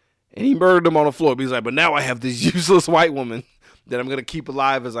 And he murdered him on the floor. But he's like, but now I have this useless white woman that I'm going to keep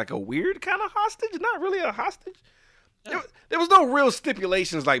alive as like a weird kind of hostage. Not really a hostage. Yeah. There was no real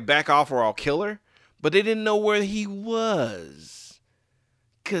stipulations like back off or I'll kill her. But they didn't know where he was.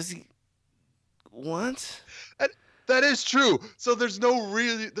 Because what? That is true. So there's no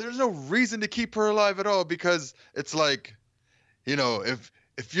reason to keep her alive at all, because it's like, you know, if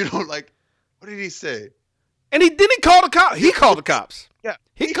you don't, like, what did he say? And he didn't call the cops. He called the cops. Yeah.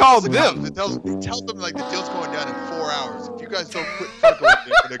 He called them. He tells them, like, the deal's going down in 4 hours. If you guys don't quit fucking with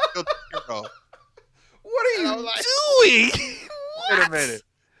me, I'm going to kill the hero. What are you doing? Wait a minute.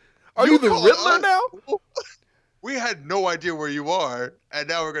 Are you the Riddler now? We had no idea where you are, and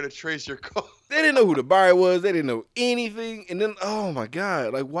now we're going to trace your call. They didn't know who the buyer was. They didn't know anything. And then, oh, my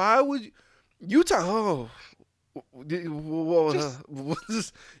God. Like, why would you talk? Oh. You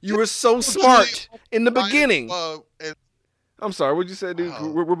were so smart in the beginning. I'm sorry. What'd you say, dude? Wow.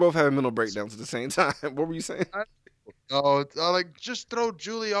 We're both having mental breakdowns at the same time. What were you saying? Oh, like, just throw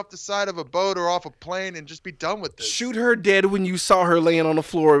Julie off the side of a boat or off a plane and just be done with this. Shoot her dead when you saw her laying on the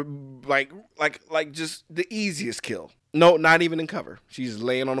floor, like just the easiest kill. No, not even in cover. She's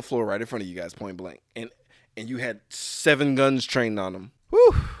laying on the floor right in front of you guys, point blank, and you had 7 guns trained on them.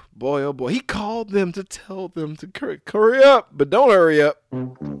 Whew, boy, oh boy, he called them to tell them to hurry up, but don't hurry up,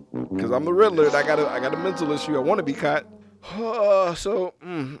 because I'm the Riddler. And I got a mental issue. I want to be caught. So,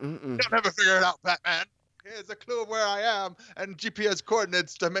 You'll never figure it out, Batman. Here's a clue of where I am and GPS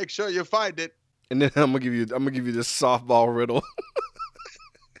coordinates to make sure you find it. And then I'm gonna give you this softball riddle.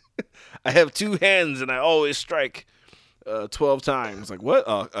 I have 2 hands and I always strike 12 times. Like, what?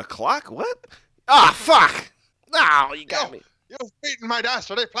 A clock? What? Ah, fuck! No, you got me. You've beaten my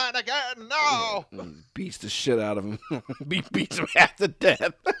dastardly plan again. No. Beats the shit out of him. Beats him half to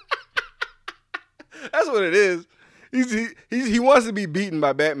death. That's what it is. He wants to be beaten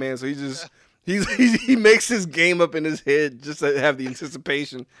by Batman, so he makes his game up in his head just to have the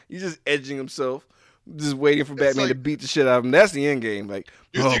anticipation. He's just edging himself, just waiting for Batman to beat the shit out of him. That's the end game. Like,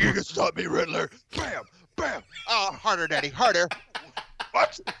 you think you can stop me, Riddler? Bam, bam. Oh, harder, Daddy, harder.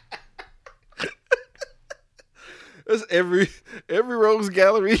 What? That's every rogues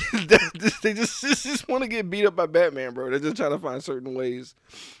gallery. They just want to get beat up by Batman, bro. They're just trying to find certain ways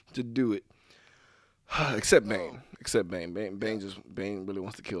to do it. Except Bane. Except Bane. Bane really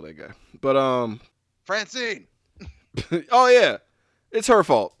wants to kill that guy. But Francine. oh yeah, it's her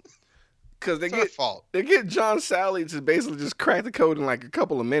fault. Cause It's her fault. they get John Sally to basically just crack the code in like a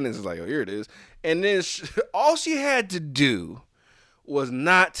couple of minutes. It's like, oh, here it is. And then all she had to do was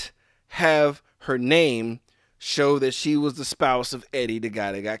not have her name show that she was the spouse of Eddie, the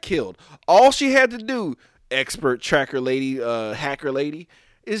guy that got killed. All she had to do, expert tracker lady, hacker lady,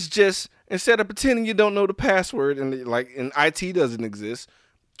 is just, instead of pretending you don't know the password and IT doesn't exist,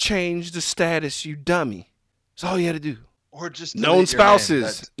 change the status, you dummy. That's all you had to do. Or just Known delete your name.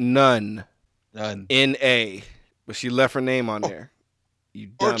 spouses, none. None. N.A. But she left her name on there. You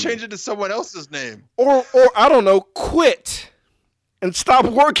dummy. Or change it to someone else's name. Or I don't know, quit and stop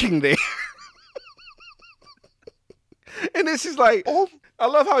working there. And then she's like, Oh. I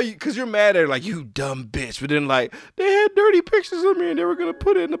love how because you're mad at her, like, you dumb bitch. But then, like, they had dirty pictures of me and they were going to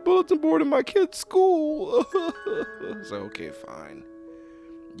put it in the bulletin board in my kid's school. So, okay, fine.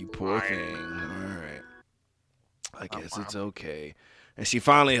 You poor thing. All right. I guess it's okay. And she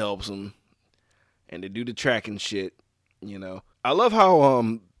finally helps him. And they do the tracking shit, you know. I love how,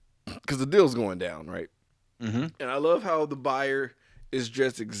 because the deal's going down, right? Mm-hmm. And I love how the buyer is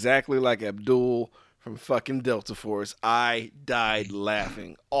dressed exactly like Abdul from fucking Delta Force. I died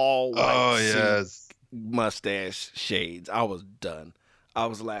laughing. All white suit, yes. mustache, shades. I was done. I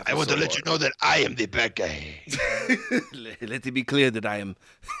was laughing. I want so to let hard. you know that I am the bad guy. Let it be clear that I am,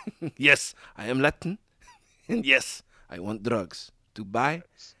 yes, I am Latin. And yes, I want drugs to buy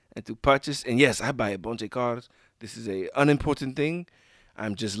and to purchase. And yes, I buy a bunch of cars. This is a unimportant thing.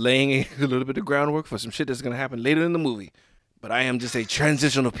 I'm just laying a little bit of groundwork for some shit that's going to happen later in the movie. But I am just a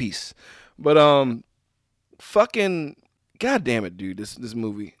transitional piece. But, fucking, god damn it, dude, this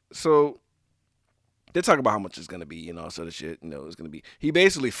movie. So, they talk about how much it's going to be, you know, sort of shit, you know, it's going to be. He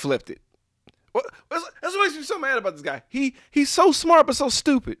basically flipped it. That's what makes me so mad about this guy. He's so smart but so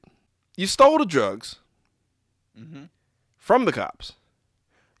stupid. You stole the drugs from the cops.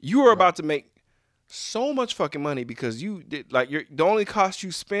 You were about to make so much fucking money because you did, like, the only cost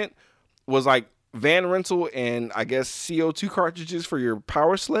you spent was like van rental and I guess CO2 cartridges for your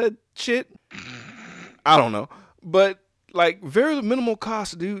power sled shit. I don't know, but like very minimal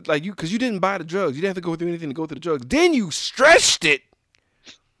cost, dude. Like because you didn't buy the drugs, you didn't have to go through anything to go through the drugs. Then you stretched it,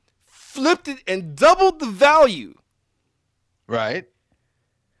 flipped it, and doubled the value. Right.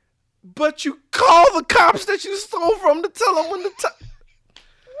 But you call the cops that you stole from to tell them when to.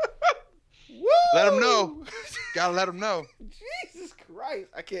 Let them know. Gotta let them know. Jesus Christ,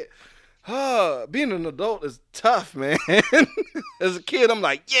 I can't. Being an adult is tough, man. As a kid, I'm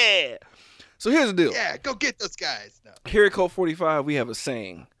like, yeah. So here's the deal. Yeah, go get those guys. No. Here at Code 45, we have a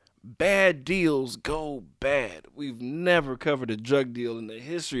saying: bad deals go bad. We've never covered a drug deal in the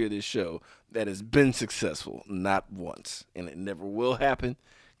history of this show that has been successful, not once, and it never will happen,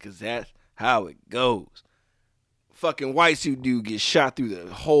 because that's how it goes. Fucking white suit dude gets shot through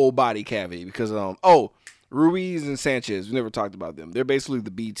the whole body cavity because Ruiz and Sanchez, we never talked about them. They're basically the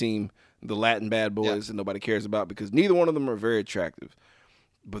B team, the Latin bad boys that nobody cares about because neither one of them are very attractive.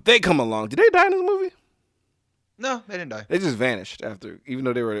 But they come along. Did they die in this movie? No, they didn't die. They just vanished after, even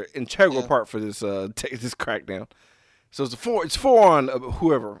though they were an integral part for this this crackdown. So it's four on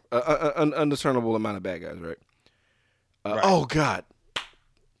whoever, an undiscernible amount of bad guys, right? Right. Oh God,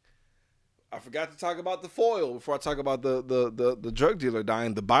 I forgot to talk about the foil before I talk about the drug dealer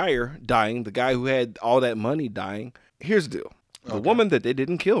dying, the buyer dying, the guy who had all that money dying. Here's the deal: the woman that they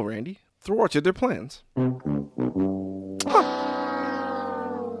didn't kill, Randy, thwarted their plans.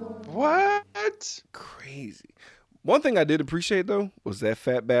 What? Crazy. One thing I did appreciate though was that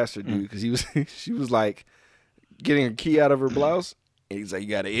fat bastard dude because she was like getting a key out of her blouse and he's like, you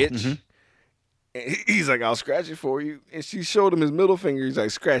got an itch? And he's like, I'll scratch it for you. And she showed him his middle finger. He's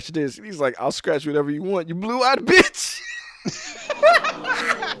like, scratch this. And he's like, I'll scratch whatever you want, you blue-eyed bitch.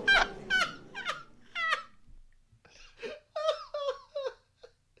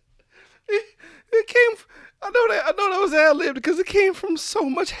 It came. I know that was ad-libbed because it came from so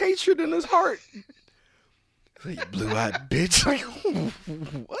much hatred in his heart. You blue-eyed bitch. Like,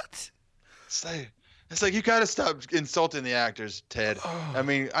 what? It's like you gotta stop insulting the actors, Ted. I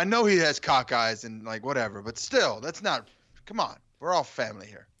mean, I know he has cock eyes and like whatever, but still, that's not. Come on, we're all family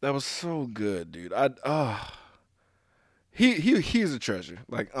here. That was so good, dude. He's a treasure.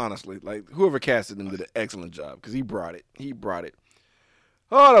 Like honestly, like whoever casted him did an excellent job because he brought it.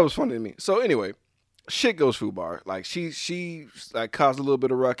 Oh, that was funny to me. So anyway, shit goes foobar. Like she like caused a little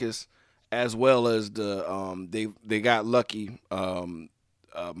bit of ruckus, as well as the they got lucky.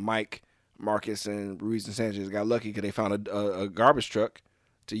 Mike, Marcus, and Ruiz and Sanchez got lucky because they found a garbage truck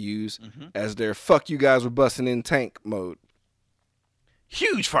to use as their "fuck you guys were busting in" tank mode.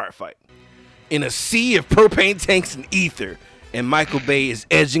 Huge firefight in a sea of propane tanks and ether, and Michael Bay is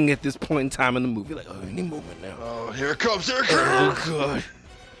edging at this point in time in the movie, like, oh, any moment now. Oh, here it comes. Oh god.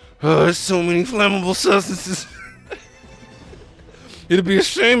 Oh, there's so many flammable substances. It'd be a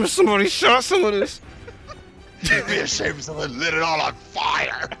shame if somebody shot some of this. It'd be a shame if someone lit it all on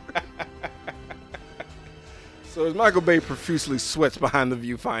fire. So as Michael Bay profusely sweats behind the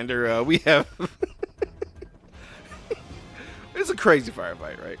viewfinder, we have... It's a crazy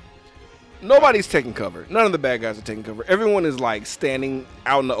firefight, right? Nobody's taking cover. None of the bad guys are taking cover. Everyone is like standing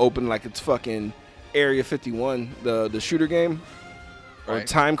out in the open like it's fucking Area 51, the shooter game. Or Right.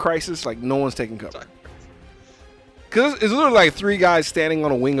 Time Crisis. Like, no one's taking cover. Because it's literally like three guys standing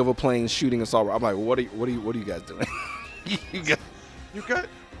on a wing of a plane shooting us all. I'm like, what are you guys doing? You got.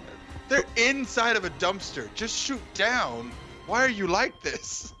 They're inside of a dumpster. Just shoot down. Why are you like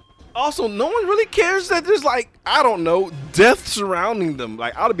this? Also, no one really cares that there's like, I don't know, death surrounding them.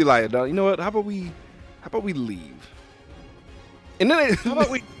 Like, I'd be like, you know what? How about we leave? And then How about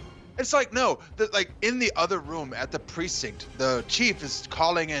we? It's like no, like in the other room at the precinct, the chief is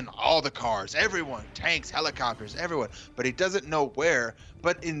calling in all the cars, everyone, tanks, helicopters, everyone, but he doesn't know where.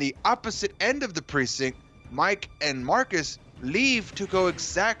 But in the opposite end of the precinct, Mike and Marcus leave to go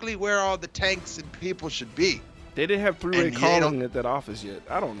exactly where all the tanks and people should be. They didn't have three-way And they calling don't- at that office yet.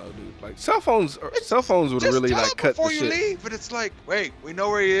 I don't know, dude. Like cell phones would Just really tell like him cut the before you shit. leave. But it's like, wait, we know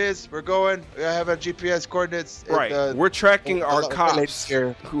where he is. We're going. We have our GPS coordinates. Right. We're tracking our the cops ladies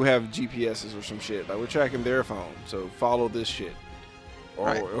here. who have GPSs or some shit. Like, we're tracking their phone. So follow this shit. Or,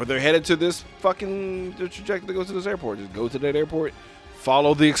 Right. or they're headed to this fucking the trajectory to go to this airport. Just go to that airport.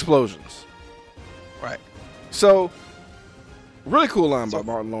 Follow the explosions. Right. So, really cool line by So-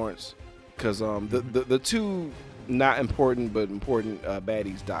 Martin Lawrence. Because the two not important but important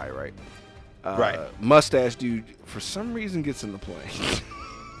baddies die, right? Right. Mustache dude, for some reason, gets in the plane.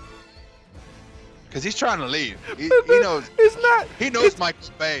 Because he's trying to leave. He knows. It's not. He knows Michael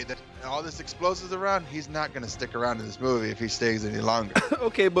Bay that all this explosives around. He's not gonna stick around in this movie if he stays any longer.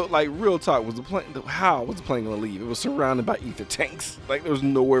 Okay, but like real talk, was the plane? How was the plane gonna leave? It was surrounded by ether tanks. Like there was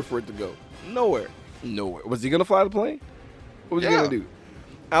nowhere for it to go. Nowhere. Was he gonna fly the plane? What was he Yeah. gonna do?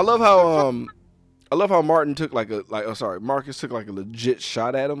 I love how Martin took Marcus took like a legit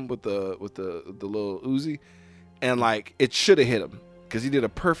shot at him with the little Uzi, and like it should have hit him because he did a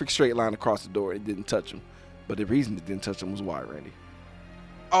perfect straight line across the door. It didn't touch him, but the reason it didn't touch him was why, Randy?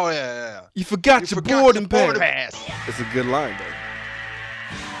 Oh yeah. You forgot You your forgot boarding your pass. It's a good line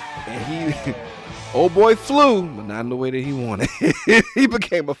though. And he, old boy flew, but not in the way that he wanted. He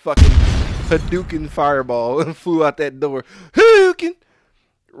became a fucking Hadouken fireball and flew out that door. Hadouken!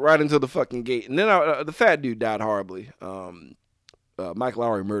 Right into the fucking gate. And then the fat dude died horribly. Mike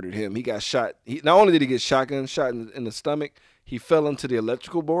Lowry murdered him. He got shot. Not only did he get shot in the stomach, he fell into the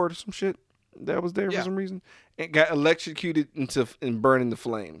electrical board or some shit that was there for some reason. And got electrocuted and burned in the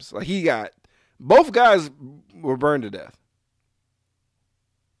flames. Like both guys were burned to death.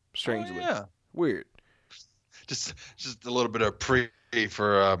 Strangely. Oh, yeah. Weird. Just a little bit of pre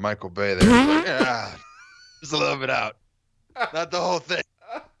for Michael Bay there. Like, yeah, just a little bit out. Not the whole thing.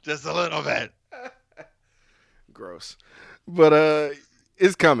 Just a little bit. Gross. But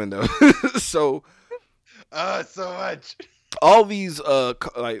it's coming though. So So much. all these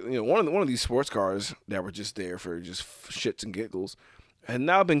one of these sports cars that were just there for just shits and giggles had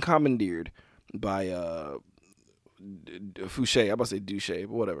now been commandeered by Fouché. I'm about to say Douche, but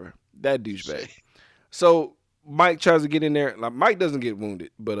whatever. That douchebag. So Mike tries to get in there. Like Mike doesn't get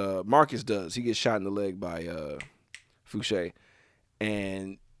wounded, but Marcus does. He gets shot in the leg by Fouché.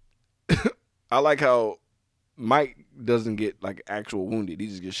 And I like how Mike doesn't get like actual wounded. He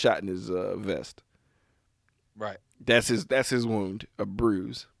just gets shot in his vest. Right. That's his wound, a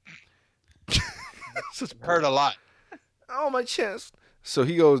bruise. Hurt a lot. Oh, my chest. So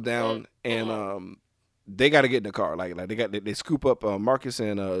he goes down, and they got to get in the car. Like they scoop up Marcus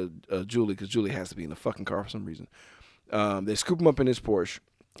and Julie, because Julie has to be in the fucking car for some reason. They scoop him up in his Porsche,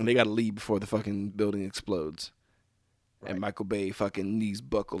 and they got to leave before the fucking building explodes. Right. And Michael Bay fucking knees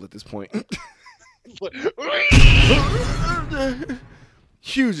buckle at this point.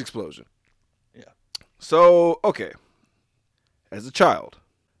 Huge explosion. Yeah. So, okay. As a child,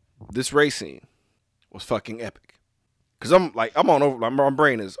 this race scene was fucking epic. Cause my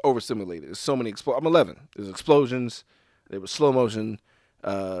brain is overstimulated. There's so many I'm 11. There's explosions. There was slow motion.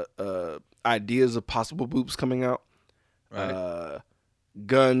 Ideas of possible boops coming out. Right.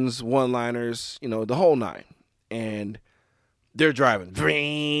 Guns, one-liners. The whole nine. And they're driving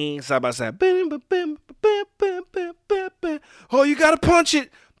side by side. Oh, you gotta punch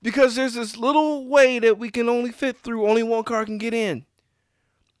it. Because there's this little way that we can only fit through. Only one car can get in.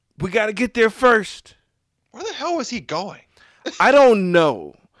 We got to get there first. Where the hell was he going? I don't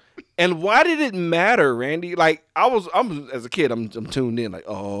know. And why did it matter, Randy? Like I'm as a kid, I'm tuned in like,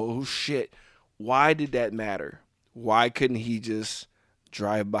 oh shit. Why did that matter? Why couldn't he just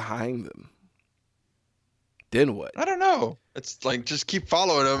drive behind them? Then what? I don't know. It's like just keep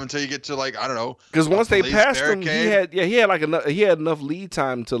following him until you get to like I don't know. Because once they police passed him, barricade. he had enough lead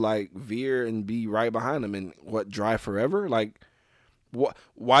time to like veer and be right behind him and drive forever. Like,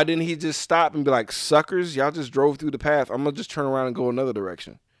 why didn't he just stop and be like, suckers, y'all just drove through the path. I'm gonna just turn around and go another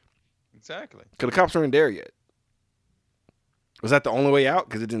direction. Exactly. Because the cops weren't there yet. Was that the only way out?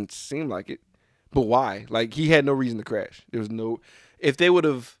 Because it didn't seem like it. But why? Like he had no reason to crash. There was no. If they would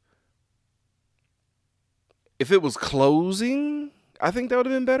have. If it was closing, I think that would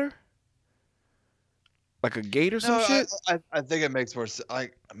have been better. Like a gate or some shit. I think it makes more sense.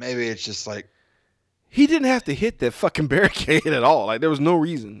 Like maybe it's just like he didn't have to hit that fucking barricade at all. Like there was no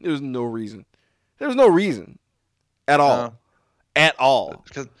reason. There was no reason at all. No. At all.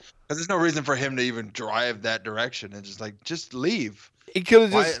 Because there's no reason for him to even drive that direction and just leave. He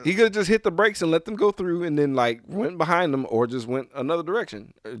could have just hit the brakes and let them go through and then like went behind them or just went another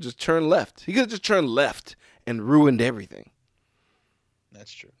direction. Or just turned left. He could have just turned left and ruined everything.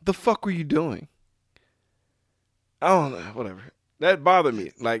 That's true. The fuck were you doing? I don't know. Whatever. That bothered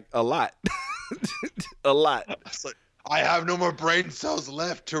me like a lot. A lot. It's like I have no more brain cells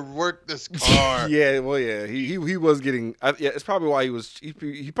left to work this car. Yeah, well, yeah. He was getting. Yeah, it's probably why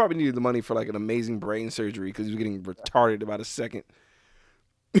he probably needed the money for like an amazing brain surgery because he was getting retarded about a second.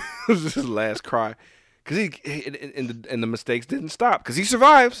 It was just his last cry because and the mistakes didn't stop because he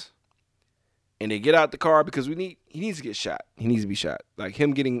survives. And they get out the car because he needs to get shot. He needs to be shot. Like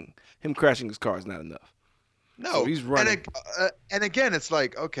him crashing his car is not enough. No, So he's running. And again, it's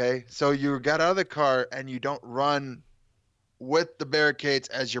like, okay, so you got out of the car and you don't run with the barricades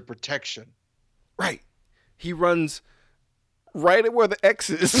as your protection. Right. He runs right at where the X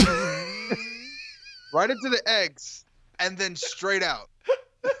is. Right into the X and then straight out.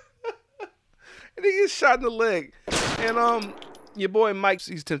 And he gets shot in the leg. And your boy Mike,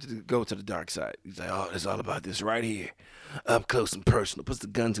 he's tempted to go to the dark side. He's like, oh, it's all about this right here. Up close and personal. Puts the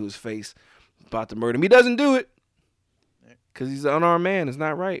gun to his face. About to murder him. He doesn't do it. Because he's an unarmed man. It's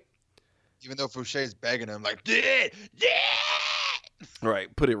not right. Even though Fouché's begging him, like, yeah.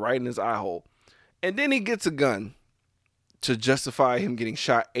 Right. Put it right in his eye hole. And then he gets a gun to justify him getting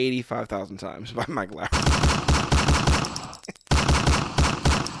shot 85,000 times by Mike Lowry.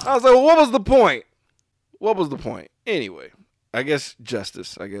 I was like, well, what was the point? What was the point? Anyway, I guess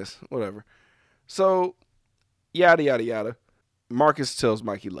justice, whatever. So, yada, yada, yada. Marcus tells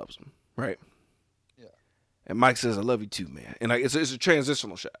Mike he loves him, right? Yeah. And Mike says, I love you too, man. And like, it's a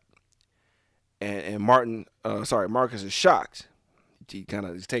transitional shot. And Marcus is shocked. He's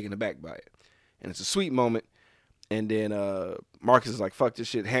taken aback by it. And it's a sweet moment. And then Marcus is like, fuck this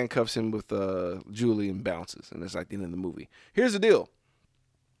shit, handcuffs him with Julie and bounces. And that's like the end of the movie. Here's the deal.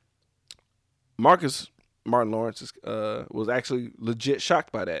 Martin Lawrence was actually legit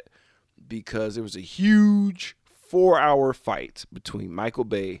shocked by that because there was a huge 4-hour fight between Michael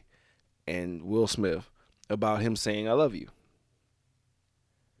Bay and Will Smith about him saying, I love you.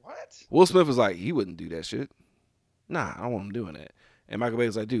 What? Will Smith was like, he wouldn't do that shit. Nah, I don't want him doing that. And Michael Bay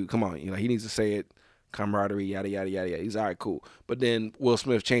was like, dude, come on. He needs to say it. Camaraderie, yada, yada, yada, yada. He's all right, cool. But then Will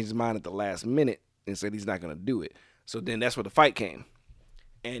Smith changed his mind at the last minute and said he's not going to do it. So then that's where the fight came.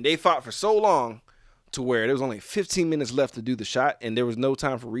 And they fought for so long to where there was only 15 minutes left to do the shot, and there was no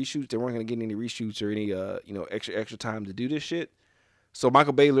time for reshoots. They weren't going to get any reshoots or any extra time to do this shit. So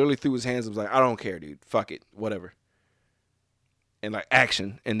Michael Bay literally threw his hands and was like, I don't care, dude. Fuck it. Whatever. And like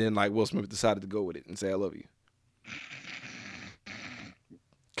action. And then like Will Smith decided to go with it and say, I love you.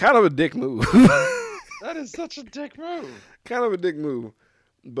 Kind of a dick move. That is such a dick move. Kind of a dick move.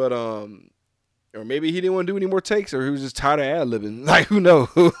 But or maybe he didn't want to do any more takes, or he was just tired of ad-libbing. Like, who knows?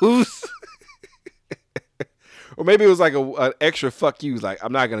 Or maybe it was like an extra fuck you. Like,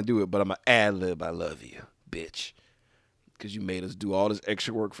 I'm not going to do it, but I'm going to ad-lib. I love you, bitch. Because you made us do all this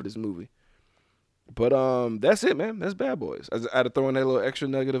extra work for this movie. But that's it, man. That's Bad Boys. I had to throw in that little extra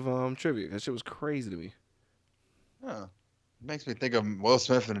nugget of trivia. That shit was crazy to me. Huh. Makes me think of Will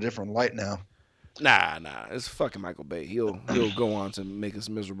Smith in a different light now. Nah. It's fucking Michael Bay. He'll go on to make us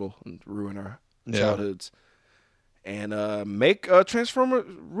miserable and ruin our childhoods. And make Transformers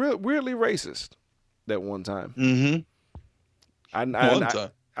weirdly racist that one time. Mm-hmm. I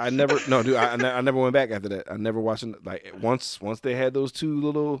never went back after that. I never watched it. Like once they had those two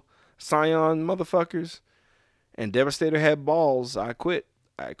little Scion motherfuckers and Devastator had balls, I quit.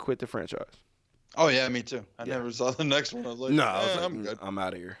 I quit the franchise. Oh yeah, me too. I Yeah. never saw the next one. I was like, No, I was like, I'm good. I'm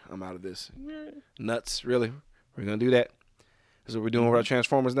out of here. I'm out of this. Nuts, really? We're gonna do that? Is what we're doing with our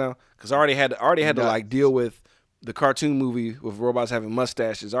Transformers now? Because I already had to like deal with the cartoon movie with robots having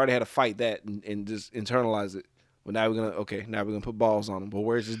mustaches. I already had to fight that and just internalize it. But now we're gonna put balls on them. But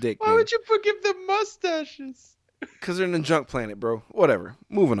where's his dick? Why would you forgive them mustaches? Because they're in the junk planet, bro. Whatever.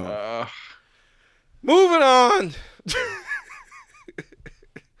 Moving on. Moving on.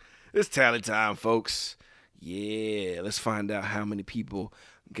 It's tally time, folks. Yeah, let's find out how many people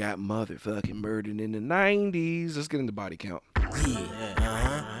got motherfucking murdered in the 90s. Let's get into body count. Yeah,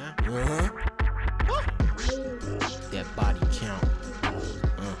 that body count.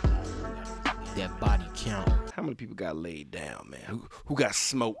 That body count. How many people got laid down, man? Who got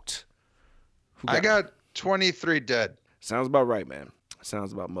smoked? I got 23 dead. Sounds about right, man.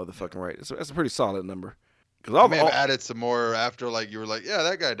 Sounds about motherfucking right. That's a pretty solid number. Because I may have added some more after, like, you were like, yeah,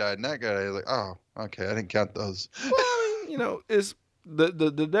 that guy died and that guy died. I was like, oh, okay, I didn't count those. Well, you know, it's the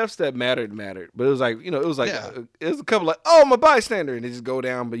deaths that mattered, but it was like, you know, it was like it was a couple like, oh, I'm a bystander, and they just go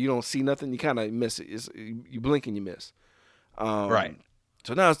down, but you don't see nothing. You kind of miss it. You blink and you miss. Right.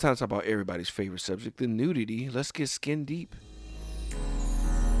 So now it's time to talk about everybody's favorite subject, the nudity. Let's get skin deep.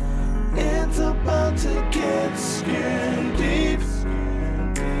 It's about to get skin deep.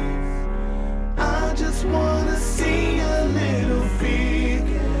 I just wanna see a little peek.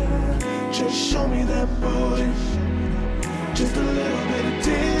 Just show me that booty. Just a little bit of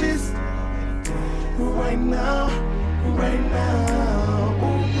titties. Right now.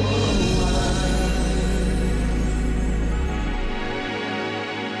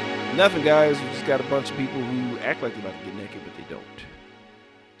 Nothing, guys. We just got a bunch of people who act like they're about to get naked, but they don't.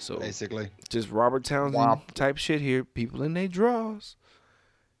 So basically, just Robert Townsend type shit here. People in their drawers.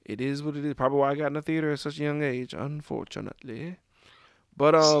 It is what it is. Probably why I got in the theater at such a young age, unfortunately.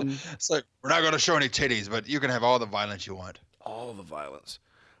 But it's like, we're not going to show any titties, but you can have all the violence you want. All the violence.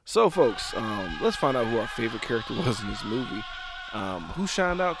 So, folks, let's find out who our favorite character was in this movie. Who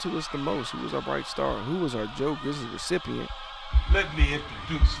shined out to us the most? Who was our bright star? Who was our Joe Grizzly recipient? Let me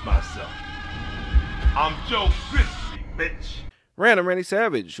introduce myself. I'm Joe Grizzly, bitch. Random Randy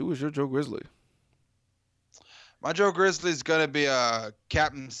Savage. Who was your Joe Grizzly? My Joe Grizzly's going to be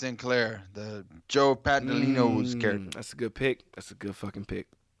Captain Sinclair, the Joe Patanolino's character. That's a good pick. That's a good fucking pick.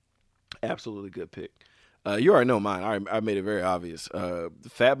 Absolutely good pick. You already know mine. I made it very obvious. The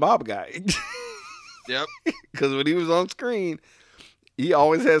Fat Bob guy. Yep. Because when he was on screen, he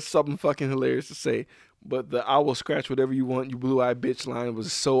always has something fucking hilarious to say. But the "I will scratch whatever you want, you blue-eyed bitch" line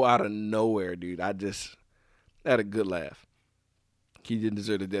was so out of nowhere, dude. I had a good laugh. He didn't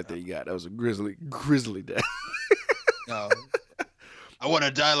deserve the death that he got. That was a grisly death. No. I want to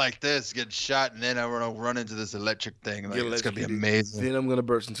die like this, get shot, and then I want to run into this electric thing. Like, it's going to be amazing. Then I'm going to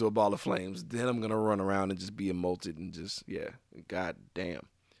burst into a ball of flames. Then I'm going to run around and just be molted and just, yeah. God damn.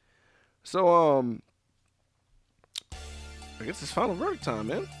 So, I guess it's final verdict time,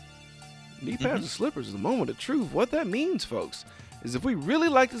 man. Knee pads and slippers is the moment of truth. What that means, folks, is if we really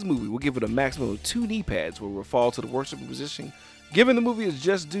like this movie, we'll give it a maximum of 2 knee pads where we'll fall to the worshiping position, given the movie is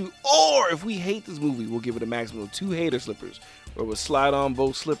just due. Or if we hate this movie, we'll give it a maximum of 2 hater slippers where we'll slide on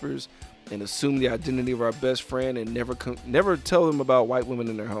both slippers and assume the identity of our best friend and never tell them about white women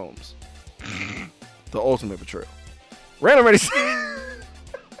in their homes. The ultimate betrayal. Random Randy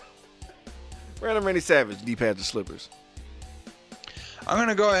Savage, knee pads and slippers. I'm going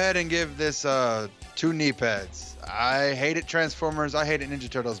to go ahead and give this 2 knee pads. I hated Transformers. I hated Ninja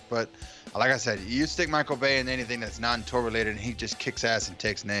Turtles. But like I said, you stick Michael Bay in anything that's non-tour related, and he just kicks ass and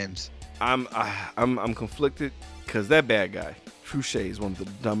takes names. I'm conflicted because that bad guy, Trouche, is one of the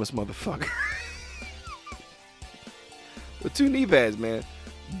dumbest motherfuckers. But 2 knee pads, man.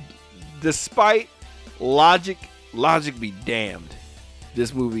 Despite logic be damned,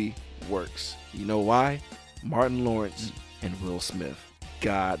 this movie works. You know why? Martin Lawrence and Will Smith.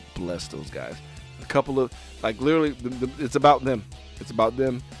 God bless those guys. A couple of, like, literally, it's about them. It's about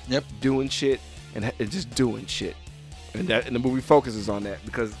them doing shit and just doing shit. And the movie focuses on that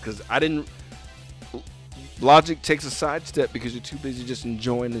because logic takes a sidestep because you're too busy just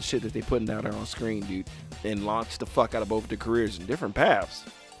enjoying the shit that they putting down there on screen, dude, and launch the fuck out of both their careers in different paths.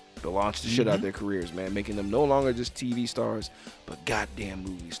 But launch the shit out of their careers, man, making them no longer just TV stars, but goddamn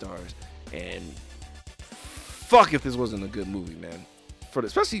movie stars. And fuck if this wasn't a good movie, man.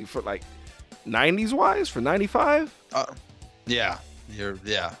 Especially for like 90s wise, for 95. Yeah.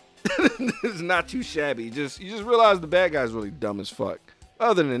 It's not too shabby. You just realize the bad guy's really dumb as fuck.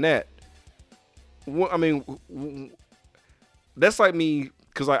 Other than that, I mean, that's like me,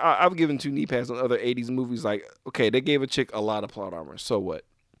 because I've given 2 knee pads on other 80s movies. Like, okay, they gave a chick a lot of plot armor. So what?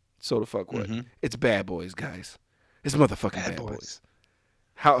 So the fuck what? Mhm. It's Bad Boys, guys. It's motherfucking Bad Bad Boys. Boys.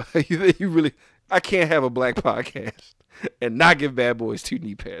 How you really? I can't have a black podcast and not give Bad Boys 2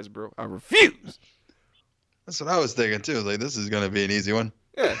 knee pads, bro. I refuse. That's what I was thinking too. Like, this is gonna be an easy one.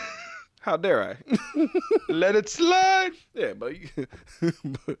 Yeah. How dare I? Let it slide. Yeah, but,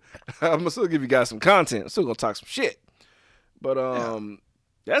 but I'm gonna still give you guys some content. I'm still gonna talk some shit. But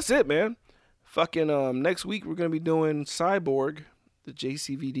that's it, man. Fucking next week we're gonna be doing Cyborg, the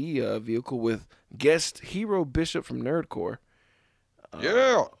JCVD vehicle with guest Hero Bishop from Nerdcore.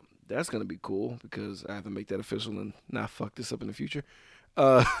 Yeah. That's gonna be cool because I have to make that official and not fuck this up in the future.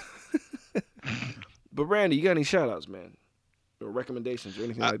 But Randy, you got any shout outs, man? Or recommendations or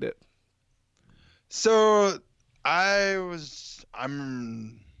anything like that? So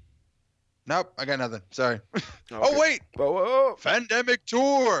Nope, I got nothing. Sorry. Oh wait, Whoa. Pandemic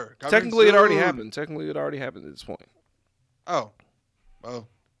Tour. coming Technically it already soon. happened. Technically it already happened at this point. Oh, well,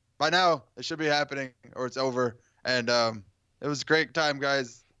 by now it should be happening or it's over. And it was a great time,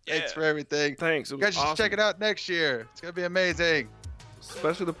 guys. Thanks Yeah. for everything. Thanks. It You was guys should awesome. check it out next year. It's gonna be amazing.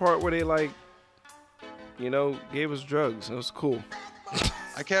 Especially the part where they gave us drugs. It was cool.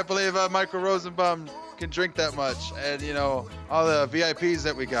 I can't believe Michael Rosenbaum can drink that much, and all the VIPs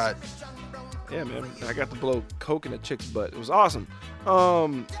that we got. Yeah, man. I got to blow coke in a chick's butt. It was awesome. I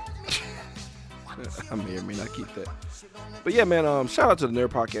may or may not keep that. But yeah, man, shout out to the Nerd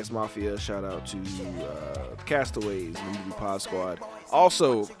Podcast Mafia. Shout out to Castaways and the Movie Pod Squad.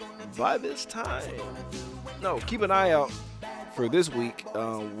 Also, by this time, keep an eye out for this week.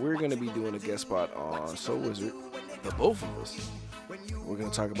 We're going to be doing a guest spot on Soul Wizard, the both of us. We're going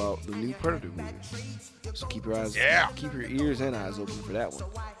to talk about the new Predator movie. So keep your ears and eyes open for that one.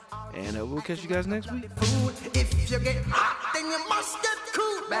 And we'll catch you guys next week. If you get hot, then you must get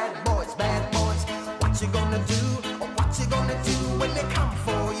cool. Bad boys, what you gonna do? Or what you gonna do when they come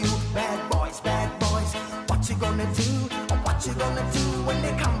for you? Bad boys, what you gonna do? Or what you gonna do when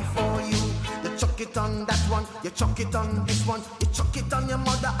they come for you? You chuck it on that one, you chuck it on this one, you chuck it on your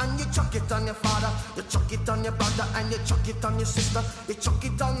mother and you chuck it on your father, you chuck it on your brother and you chuck it on your sister, you chuck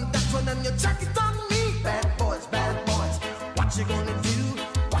it on that one and you chuck it on me. Bad boys, what you gonna do?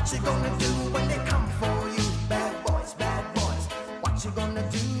 What you gonna do when they come for you? Bad boys, what you gonna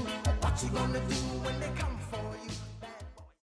do? What you gonna do when they come for you?